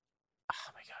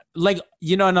god! Like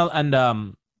and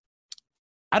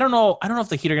I don't know if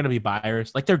the Heat are going to be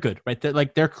buyers. Like they're good, right?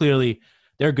 They're clearly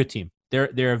they're a good team.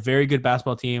 They're a very good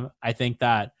basketball team. I think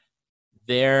that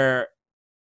their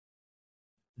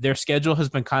schedule has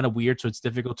been kind of weird, so it's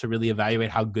difficult to really evaluate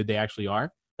how good they actually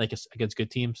are, like against good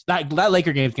teams. That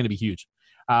Laker game is going to be huge.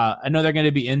 I know they're going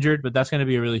to be injured, but that's going to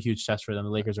be a really huge test for them.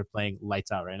 The Lakers are playing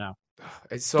lights out right now.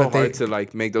 It's so hard to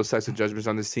like make those types of judgments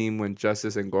on this team when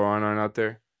Justice and Goran aren't out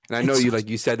there. And I know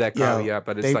you said that, Kyle,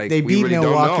 but it's they beat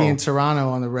Milwaukee and Toronto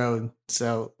on the road,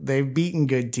 so they've beaten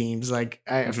good teams. Like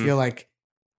I feel like,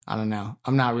 I don't know,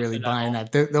 I'm not really buying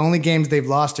that. The only games they've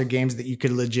lost are games that you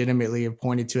could legitimately have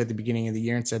pointed to at the beginning of the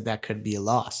year and said that could be a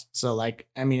loss. So like,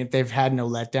 I mean, if they've had no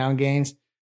letdown games,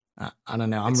 I don't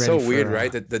know. It's so weird,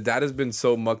 right? That the data's been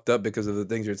so mucked up because of the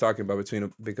things you're talking about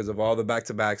because of all the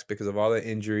back-to-backs, because of all the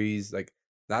injuries, like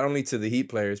not only to the Heat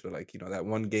players, but like, that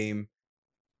one game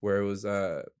where it was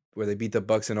where they beat the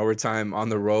Bucks in overtime on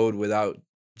the road without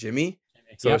Jimmy.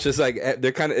 So It's just like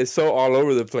it's so all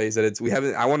over the place that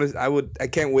I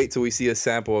can't wait till we see a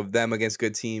sample of them against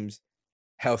good teams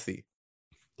healthy.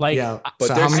 Like, but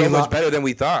they're so much better than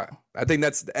we thought. I think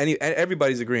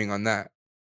everybody's agreeing on that.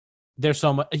 There's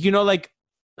so much, we were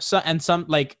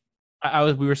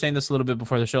saying this a little bit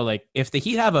before the show. Like, if the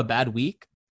Heat have a bad week,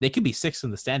 they could be sixth in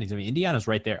the standings. I mean, Indiana's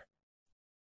right there,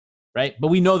 right? But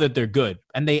we know that they're good,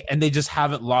 and they just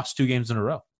haven't lost 2 games in a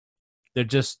row. They're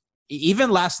just, even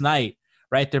last night,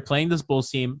 right? They're playing this Bulls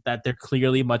team that they're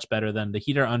clearly much better than. The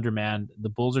Heat are undermanned. The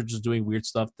Bulls are just doing weird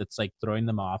stuff that's like throwing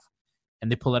them off,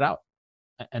 and they pull it out.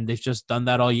 And they've just done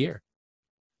that all year.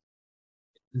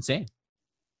 Insane.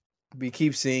 We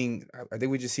keep seeing, I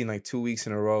think we just seen like 2 weeks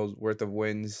in a row worth of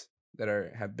wins that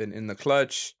have been in the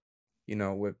clutch,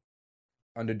 with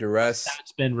under duress.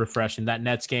 That's been refreshing. That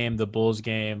Nets game, the Bulls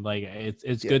game, like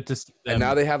it's good to see them. And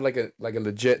now they have like a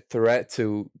legit threat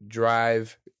to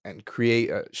drive and create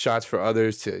shots for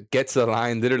others, to get to the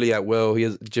line literally at will.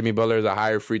 Jimmy Butler has a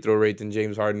higher free throw rate than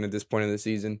James Harden at this point in the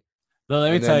season. But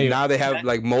let me tell you, now they have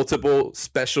like multiple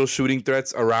special shooting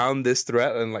threats around this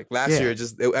threat, and like last year,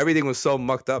 everything was so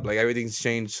mucked up. Like everything's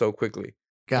changed so quickly.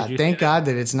 God, thank God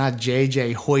that it's not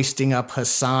JJ hoisting up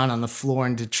Hassan on the floor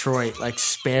in Detroit. Like,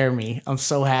 spare me. I'm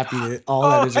so happy that all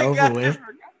that is over with.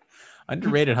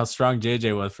 Underrated how strong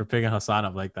JJ was for picking Hassan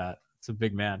up like that. It's a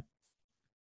big man.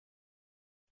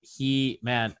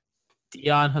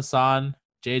 Dion, Hassan,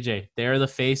 JJ, they're the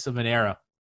face of an era.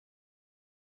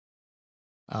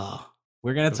 Oh.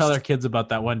 We're going to tell our kids about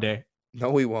that one day. No,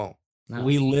 we won't. No.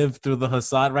 We lived through the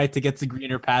Hassan, right, to get to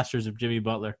greener pastures of Jimmy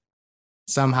Butler.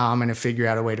 Somehow I'm going to figure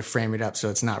out a way to frame it up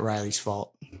so it's not Riley's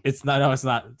fault. It's not. No, it's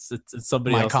not. It's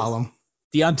somebody else. My column.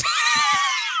 Dion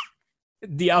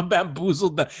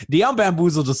bamboozled. Dion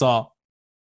bamboozled us all.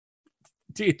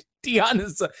 Dude, Dion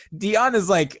is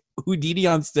like Houdini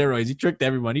on steroids. He tricked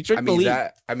everyone. He tricked the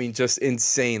league. Just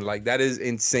insane. Like, that is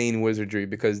insane wizardry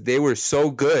because they were so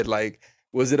good. Like,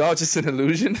 was it all just an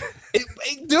illusion?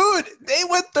 Dude, they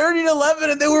went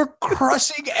 30-11 and they were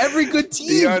crushing every good team.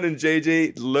 Dion and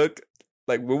JJ look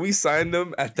like when we signed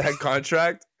them at that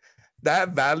contract,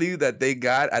 that value that they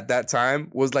got at that time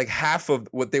was like half of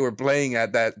what they were playing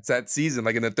at that season,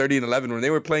 like in the 30-11, when they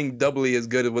were playing doubly as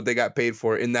good as what they got paid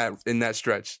for in that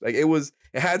stretch. Like it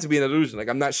had to be an illusion. Like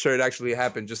I'm not sure it actually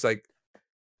happened. Just like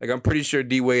I'm pretty sure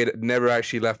D Wade never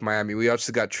actually left Miami. We all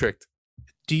just got tricked.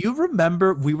 Do you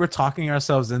remember we were talking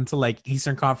ourselves into like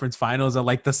Eastern Conference Finals and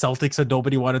like the Celtics and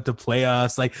nobody wanted to play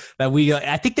us, like that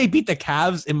I think they beat the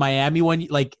Cavs in Miami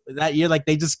like that year, like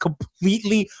they just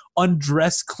completely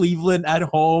undressed Cleveland at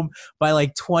home by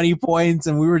like 20 points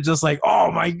and we were just like,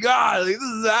 oh my God, like, this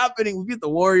is happening. We beat the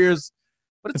Warriors.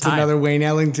 It's another Wayne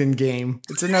Ellington game.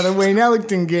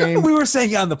 We were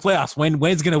saying in the playoffs,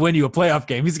 Wayne's going to win you a playoff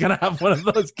game. He's going to have one of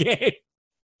those games.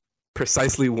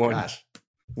 Precisely one. Gosh.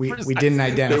 We didn't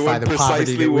identify the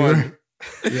poverty that we were.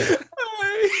 Yeah.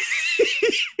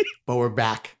 But we're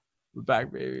back. We're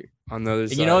back, baby. On the other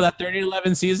side. You know that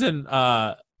 30-11 season,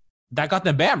 that got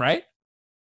them Bam, right?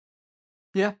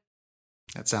 Yeah,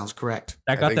 that sounds correct.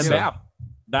 That got them Bam.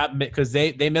 That because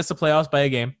they missed the playoffs by a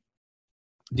game.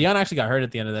 Dion actually got hurt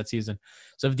at the end of that season.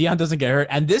 So if Dion doesn't get hurt,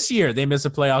 and this year they missed the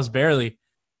playoffs barely.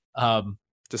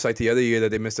 Just like the other year that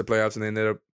they missed the playoffs and they ended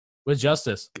up with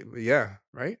Justice. Yeah,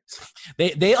 right?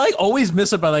 They like always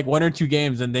miss it by like 1 or 2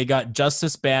 games, and they got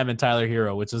Justice, Bam, and Tyler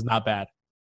Herro, which is not bad.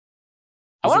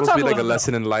 I want to be like a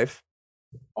lesson in life.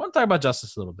 I want to talk about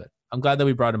Justice a little bit. I'm glad that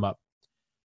we brought him up.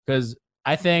 Because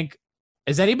I think,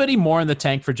 is anybody more in the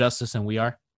tank for Justice than we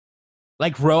are?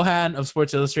 Like Rohan of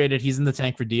Sports Illustrated, he's in the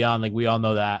tank for Dion. Like we all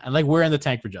know that. And like we're in the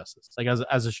tank for Justice, like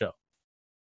as a show.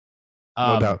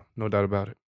 No doubt about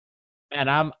it. And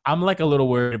I'm like a little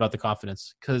worried about the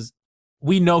confidence because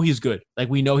we know he's good. Like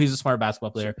we know he's a smart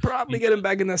basketball player. Probably get him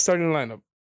back in that starting lineup.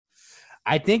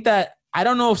 I think that I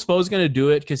don't know if Spo's going to do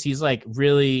it because he's like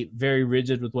really very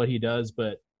rigid with what he does,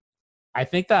 but I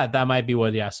think that might be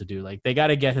what he has to do. Like they got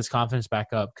to get his confidence back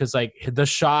up because like the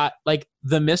shot, like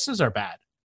the misses are bad.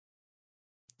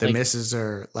 The misses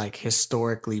are like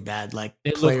historically bad. Like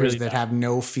players really that have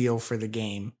no feel for the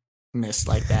game miss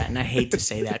like that. And I hate to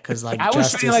say that because like I was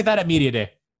shooting like that at media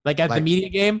day. Like at the media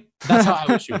game, that's how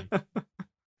I was shooting.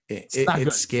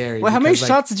 It's scary. Well, how many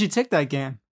shots did you take that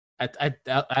game? I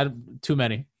too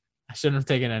many. I shouldn't have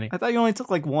taken any. I thought you only took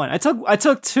like 1. I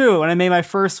took 2, and I made my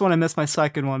first one. I missed my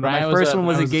second one, but my first one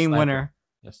was a game winner.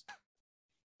 Yes.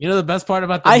 You know the best part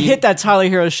about I hit that Tyler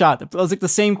Herro shot. It was like the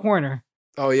same corner.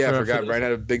 Oh yeah, I forgot. Brian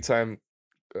had a big time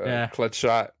clutch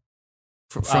shot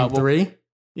from 3.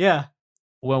 Yeah,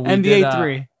 when we NBA did,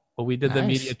 3. When we did the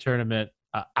media tournament,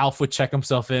 Alf would check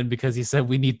himself in because he said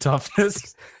we need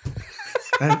toughness.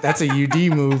 That's a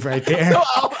UD move right there. No,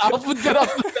 Alf would get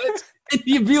off the bench and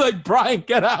he'd be like, "Brian,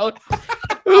 get out."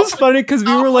 It was funny because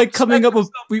we were like coming up with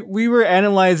we were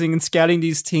analyzing and scouting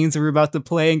these teams that we were about to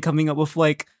play and coming up with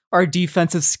like our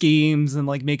defensive schemes and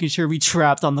like making sure we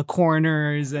trapped on the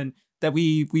corners and that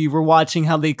we were watching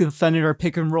how they defended our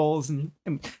pick and rolls and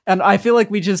I feel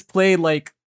like we just played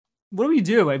like, what do we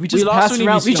do? We just passed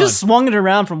around. We just swung it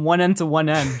around from one end to one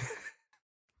end.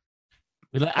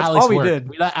 We let Alex work.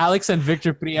 We let Alex and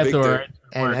Victor Prieto.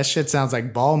 And that shit sounds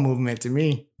like ball movement to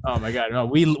me. Oh my god,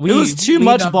 no! It was too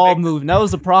much ball movement. That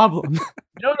was the problem. You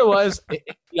know what it was?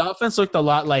 The offense looked a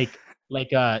lot like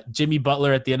Jimmy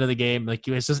Butler at the end of the game. Like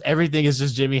it's just everything is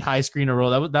just Jimmy high screen or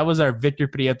roll. That was our Victor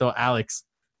Prieto Alex.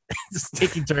 Just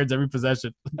taking turns every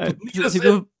possession. To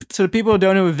the people who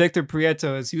don't know who Victor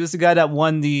Prieto is, he was the guy that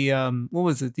won the what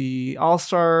was it? The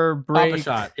All-Star break Papa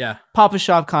Shot, yeah. Papa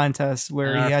Shop contest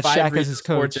where he had Shaq as his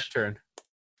coach. Intern.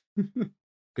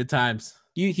 Good times.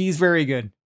 He's very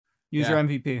good. He was your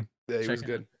MVP. Yeah, he was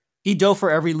good. He dove for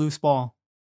every loose ball.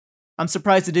 I'm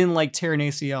surprised it didn't like tear an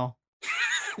ACL.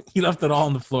 He left it all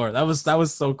on the floor. That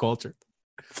was so cultured.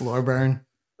 Floor burn.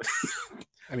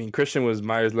 I mean, Christian was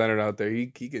Myers Leonard out there. He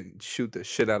can shoot the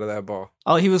shit out of that ball.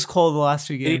 Oh, he was cold the last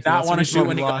 2 games. Did he not want to shoot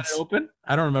when he got it open?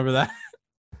 I don't remember that.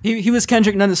 He was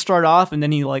Kendrick Nunn to start off, and then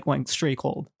he like went straight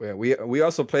cold. Yeah, we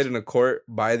also played in a court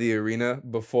by the arena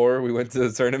before we went to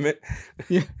the tournament.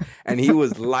 Yeah. And he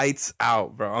was lights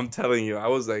out, bro. I'm telling you, I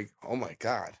was like, oh my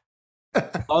god.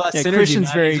 All that synergy, Christian's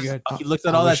man. very good. He looked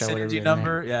at all that synergy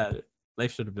number. Yeah, they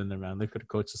should have been there, man. They could have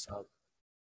coached us up.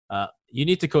 You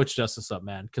need to coach Justice up,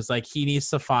 man, because like he needs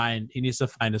to find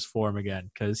his form again,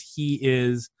 because he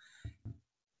is.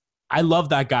 I love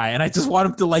that guy, and I just want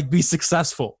him to like be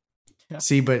successful. Yeah.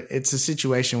 See, but it's a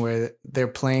situation where they're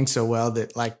playing so well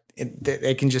that like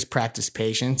they can just practice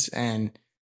patience and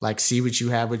like see what you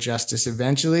have with Justice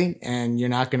eventually, and you're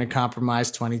not going to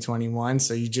compromise 2021,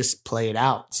 so you just play it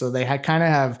out. So they kind of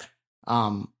have.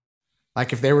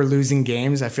 Like if they were losing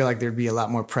games, I feel like there'd be a lot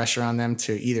more pressure on them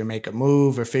to either make a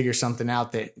move or figure something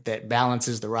out that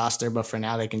balances the roster. But for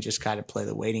now, they can just kind of play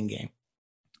the waiting game.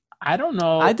 I don't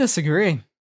know. I disagree.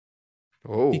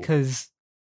 Oh, because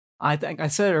I think I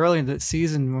said earlier in the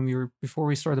season before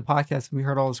we started the podcast and we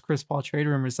heard all those Chris Paul trade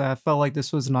rumors that I felt like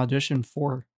this was an audition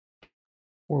for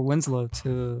Winslow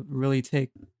to really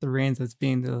take the reins as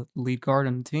being the lead guard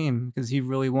on the team because he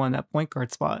really won that point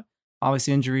guard spot.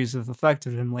 Obviously, injuries have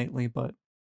affected him lately, but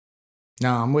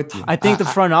no, I'm with you. I think the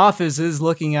front office is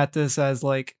looking at this as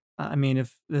like, I mean,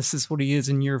 if this is what he is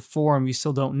in year 4 and we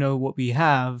still don't know what we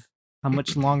have, how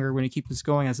much longer are we going to keep this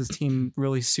going as his team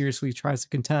really seriously tries to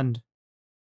contend?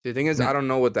 The thing is, I don't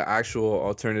know what the actual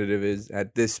alternative is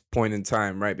at this point in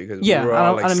time, right? Because yeah, we were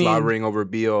all like slobbering over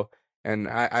Beal, and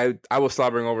I was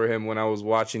slobbering over him when I was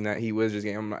watching that Wizards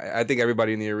game. I think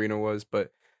everybody in the arena was,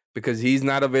 but because he's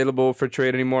not available for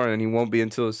trade anymore, and he won't be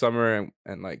until the summer,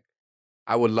 and like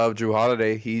I would love Drew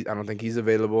Holiday. I don't think he's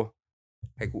available.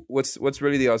 Like, what's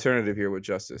really the alternative here with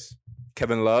Justice?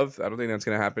 Kevin Love? I don't think that's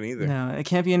going to happen either. No, it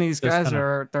can't be any of these guys that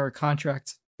are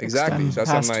contract. Exactly. So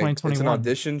that's like, it's an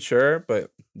audition, sure,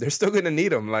 but they're still going to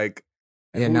need him. Like,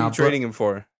 who are you trading him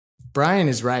for? Brian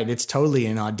is right. It's totally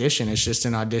an audition. It's just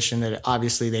an audition that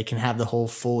obviously they can have the whole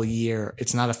full year.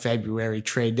 It's not a February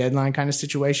trade deadline kind of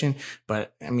situation.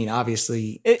 But I mean,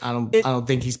 obviously, I don't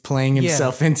think he's playing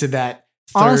himself into that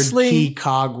third key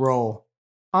cog role.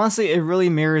 Honestly, it really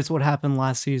mirrors what happened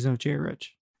last season with Jay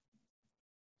Rich.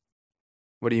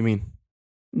 What do you mean?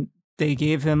 They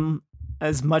gave him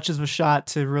as much of a shot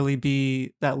to really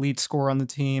be that lead scorer on the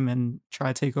team and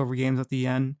try to take over games at the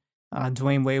end.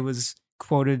 Dwayne Wade was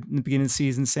quoted in the beginning of the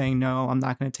season saying, "No, I'm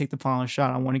not going to take the final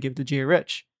shot. I want to give it to Jay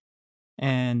Rich."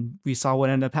 And we saw what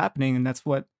ended up happening, and that's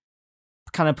what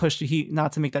kind of pushed the Heat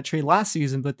not to make that trade last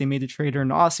season, but they made the trade during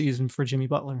the offseason for Jimmy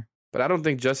Butler. But I don't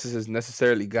think Justice has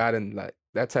necessarily gotten like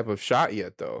that type of shot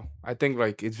yet, though. I think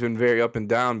like it's been very up and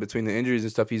down between the injuries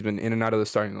and stuff. He's been in and out of the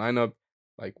starting lineup.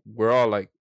 Like we're all like,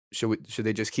 should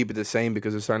they just keep it the same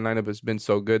because the starting lineup has been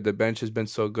so good, the bench has been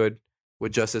so good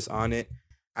with Justice on it.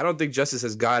 I don't think Justice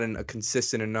has gotten a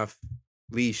consistent enough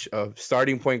leash of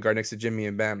starting point guard next to Jimmy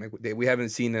and Bam. Like we haven't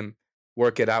seen him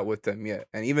work it out with them yet.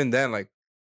 And even then, like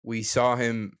we saw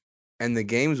him end the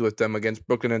games with them against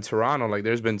Brooklyn and Toronto. Like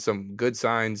there's been some good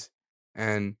signs,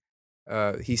 and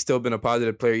he's still been a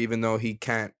positive player, even though he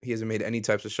hasn't made any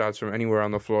types of shots from anywhere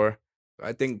on the floor.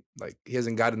 I think like he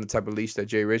hasn't gotten the type of leash that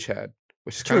Jay Rich had,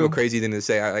 which is kind of a crazy thing to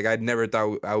say. I'd never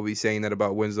thought I would be saying that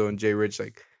about Winslow and Jay Rich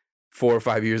like 4 or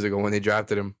 5 years ago when they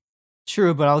drafted him.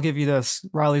 True, but I'll give you this.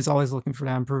 Riley's always looking for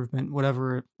that improvement,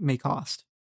 whatever it may cost.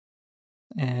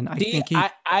 And I think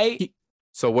he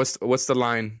So what's the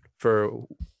line for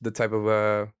the type of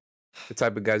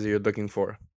guys that you're looking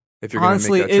for? If you're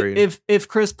honestly, going to make that trade? if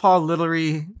Chris Paul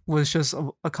literally was just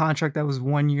a contract that was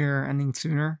 1 year ending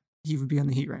sooner, he would be on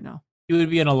the Heat right now. He would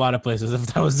be in a lot of places if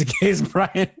that was the case,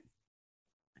 Brian.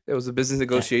 It was a business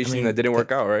negotiation that didn't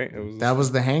work out, right? That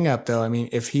was the hang up, though. I mean,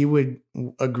 if he would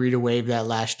agree to waive that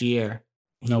last year,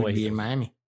 he would be in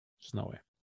Miami. There's no way.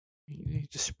 You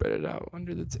just spread it out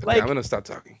under the table. Like, Okay, I'm gonna stop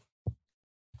talking.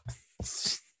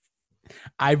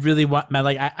 I really want, man.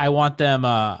 Like, I want them.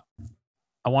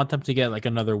 I want them to get like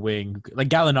another wing, like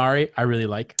Gallinari. I really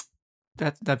like.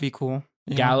 That'd be cool.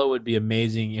 Yeah. Gallo would be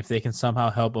amazing if they can somehow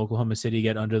help Oklahoma City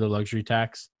get under the luxury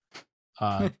tax.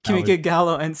 Can we get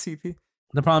Gallo and CP?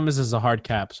 The problem is it's a hard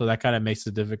cap, so that kind of makes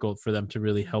it difficult for them to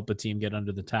really help a team get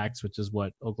under the tax, which is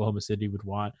what Oklahoma City would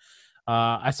want.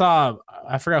 I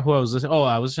forgot who I was listening. Oh,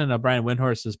 I was listening to Brian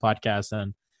Windhorst's podcast,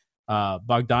 and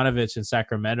Bogdanovich in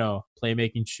Sacramento,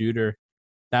 playmaking shooter.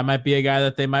 That might be a guy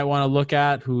that they might want to look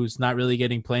at, who's not really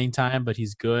getting playing time, but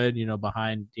he's good,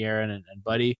 behind De'Aaron and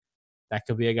Buddy. That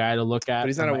could be a guy to look at. But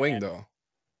he's not a wing, though.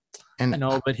 And I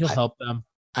know, but he'll help them.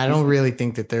 I don't really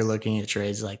think that they're looking at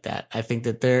trades like that. I think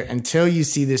that until you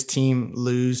see this team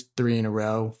lose 3 in a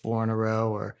row, 4 in a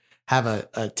row, or have a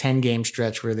 10-game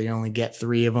stretch where they only get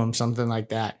 3 of them, something like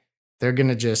that, they're going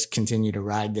to just continue to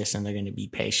ride this and they're going to be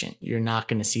patient. You're not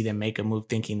going to see them make a move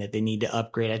thinking that they need to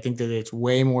upgrade. I think that it's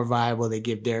way more viable. They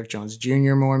give Derek Jones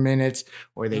Jr. more minutes,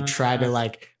 or they try to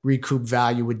like recoup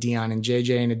value with Dion and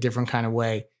JJ in a different kind of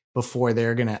way before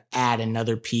they're going to add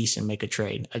another piece and make a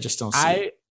trade. I just don't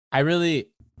see it.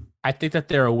 I think that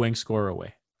they're a wing scorer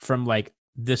away from like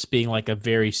this being like a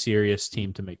very serious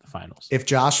team to make the finals. If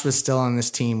Josh was still on this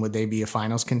team, would they be a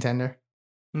finals contender?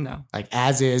 No. Like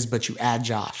as is, but you add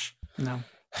Josh. No.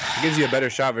 It gives you a better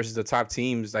shot versus the top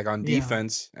teams, like on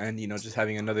defense, and just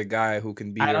having another guy who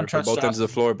can be there for both ends of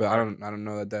the floor. But I don't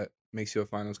know that makes you a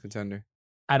finals contender.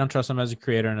 I don't trust him as a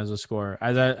creator and as a scorer.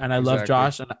 I love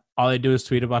Josh, and all I do is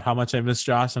tweet about how much I miss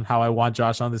Josh and how I want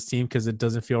Josh on this team because it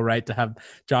doesn't feel right to have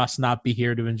Josh not be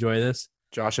here to enjoy this.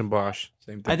 Josh and Bosch,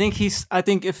 same thing. I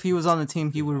think if he was on the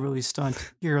team, he would really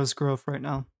stunt Herro's growth right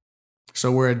now.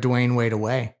 So we're a Dwayne Wade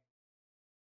away.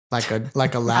 Like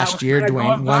a last year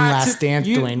Dwayne, one last dance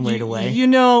Dwayne Wade away.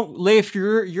 Leif,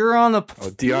 you're on the. Oh,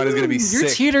 Dion is gonna be sick. You're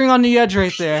teetering on the edge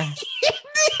right there.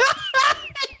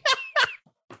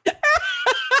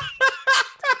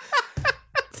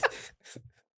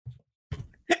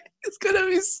 It's gonna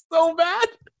be so bad.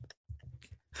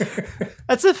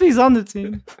 That's if he's on the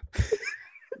team.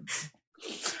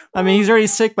 I mean, he's already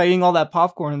sick by eating all that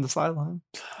popcorn in the sideline.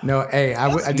 No, hey,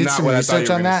 I did some research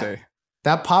on that. Say.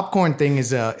 That popcorn thing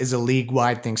is a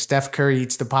league-wide thing. Steph Curry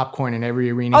eats the popcorn in every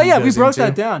arena. Oh yeah, we broke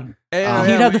that down. He'd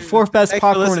have the 4th best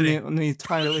popcorn in the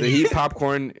entire league. The Heat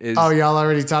popcorn is. Oh, y'all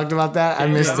already talked about that? I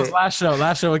missed it. Last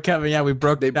show with Kevin. Yeah, we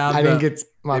broke down. I didn't get.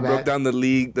 They broke down the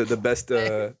league,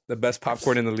 the best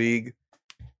popcorn in the league.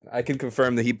 I can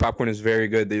confirm the Heat popcorn is very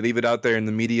good. They leave it out there in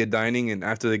the media dining, and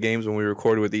after the games when we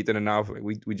record with Ethan and Alf,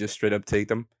 we just straight up take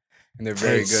them, and they're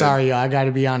very good. Sorry, y'all, I got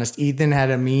to be honest. Ethan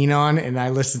had a mean on, and I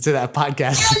listened to that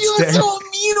podcast. Yeah, you were so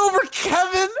mean over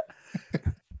Kevin.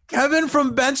 Kevin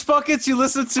from Bench Buckets, you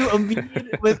listened to a mean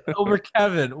over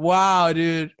Kevin. Wow,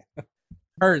 dude.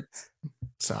 Hurts.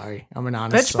 Sorry, I'm an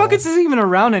honest Bench soul. Buckets isn't even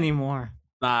around anymore.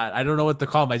 Nah, I don't know what to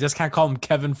call him. I just can't call him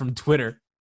Kevin from Twitter.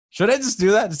 Should I just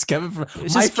do that? Just Kevin from.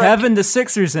 It's just Kevin, the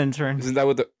Sixers intern. Isn't that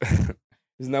what the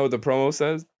promo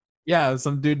says? Yeah,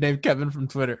 some dude named Kevin from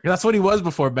Twitter. That's what he was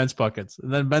before Bench Buckets,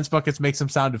 and then Bench Buckets makes him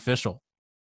sound official.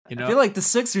 You know, I feel like the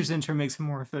Sixers intern makes him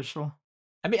more official.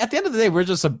 I mean, at the end of the day, we're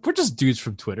just dudes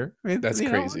from Twitter. I mean, That's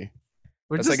crazy.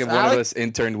 That's like if one of us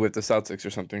interned with the Celtics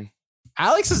or something.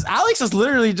 Alex is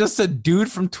literally just a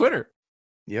dude from Twitter.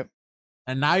 Yep.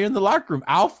 And now you're in the locker room.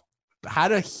 Alf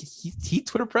had a Heat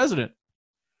Twitter president.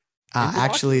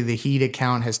 Actually, the Heat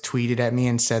account has tweeted at me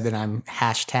and said that I'm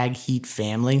 #Heat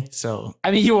family. So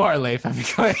I mean, you are, Leif. I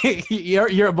mean,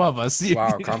 you're above us.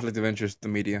 Wow, conflict of interest. The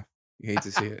media. You hate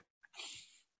to see it.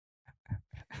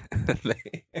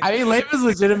 I mean, Leif is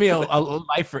legitimately a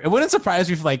lifer. It wouldn't surprise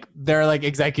me if like there are like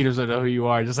executives that know who you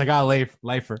are. Just like,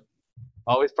 lifer.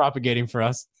 Always propagating for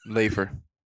us. Leifer.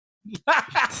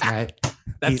 Right.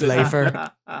 That's Heat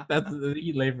Leifer. That's the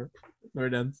Heat Leifer. Where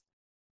it ends.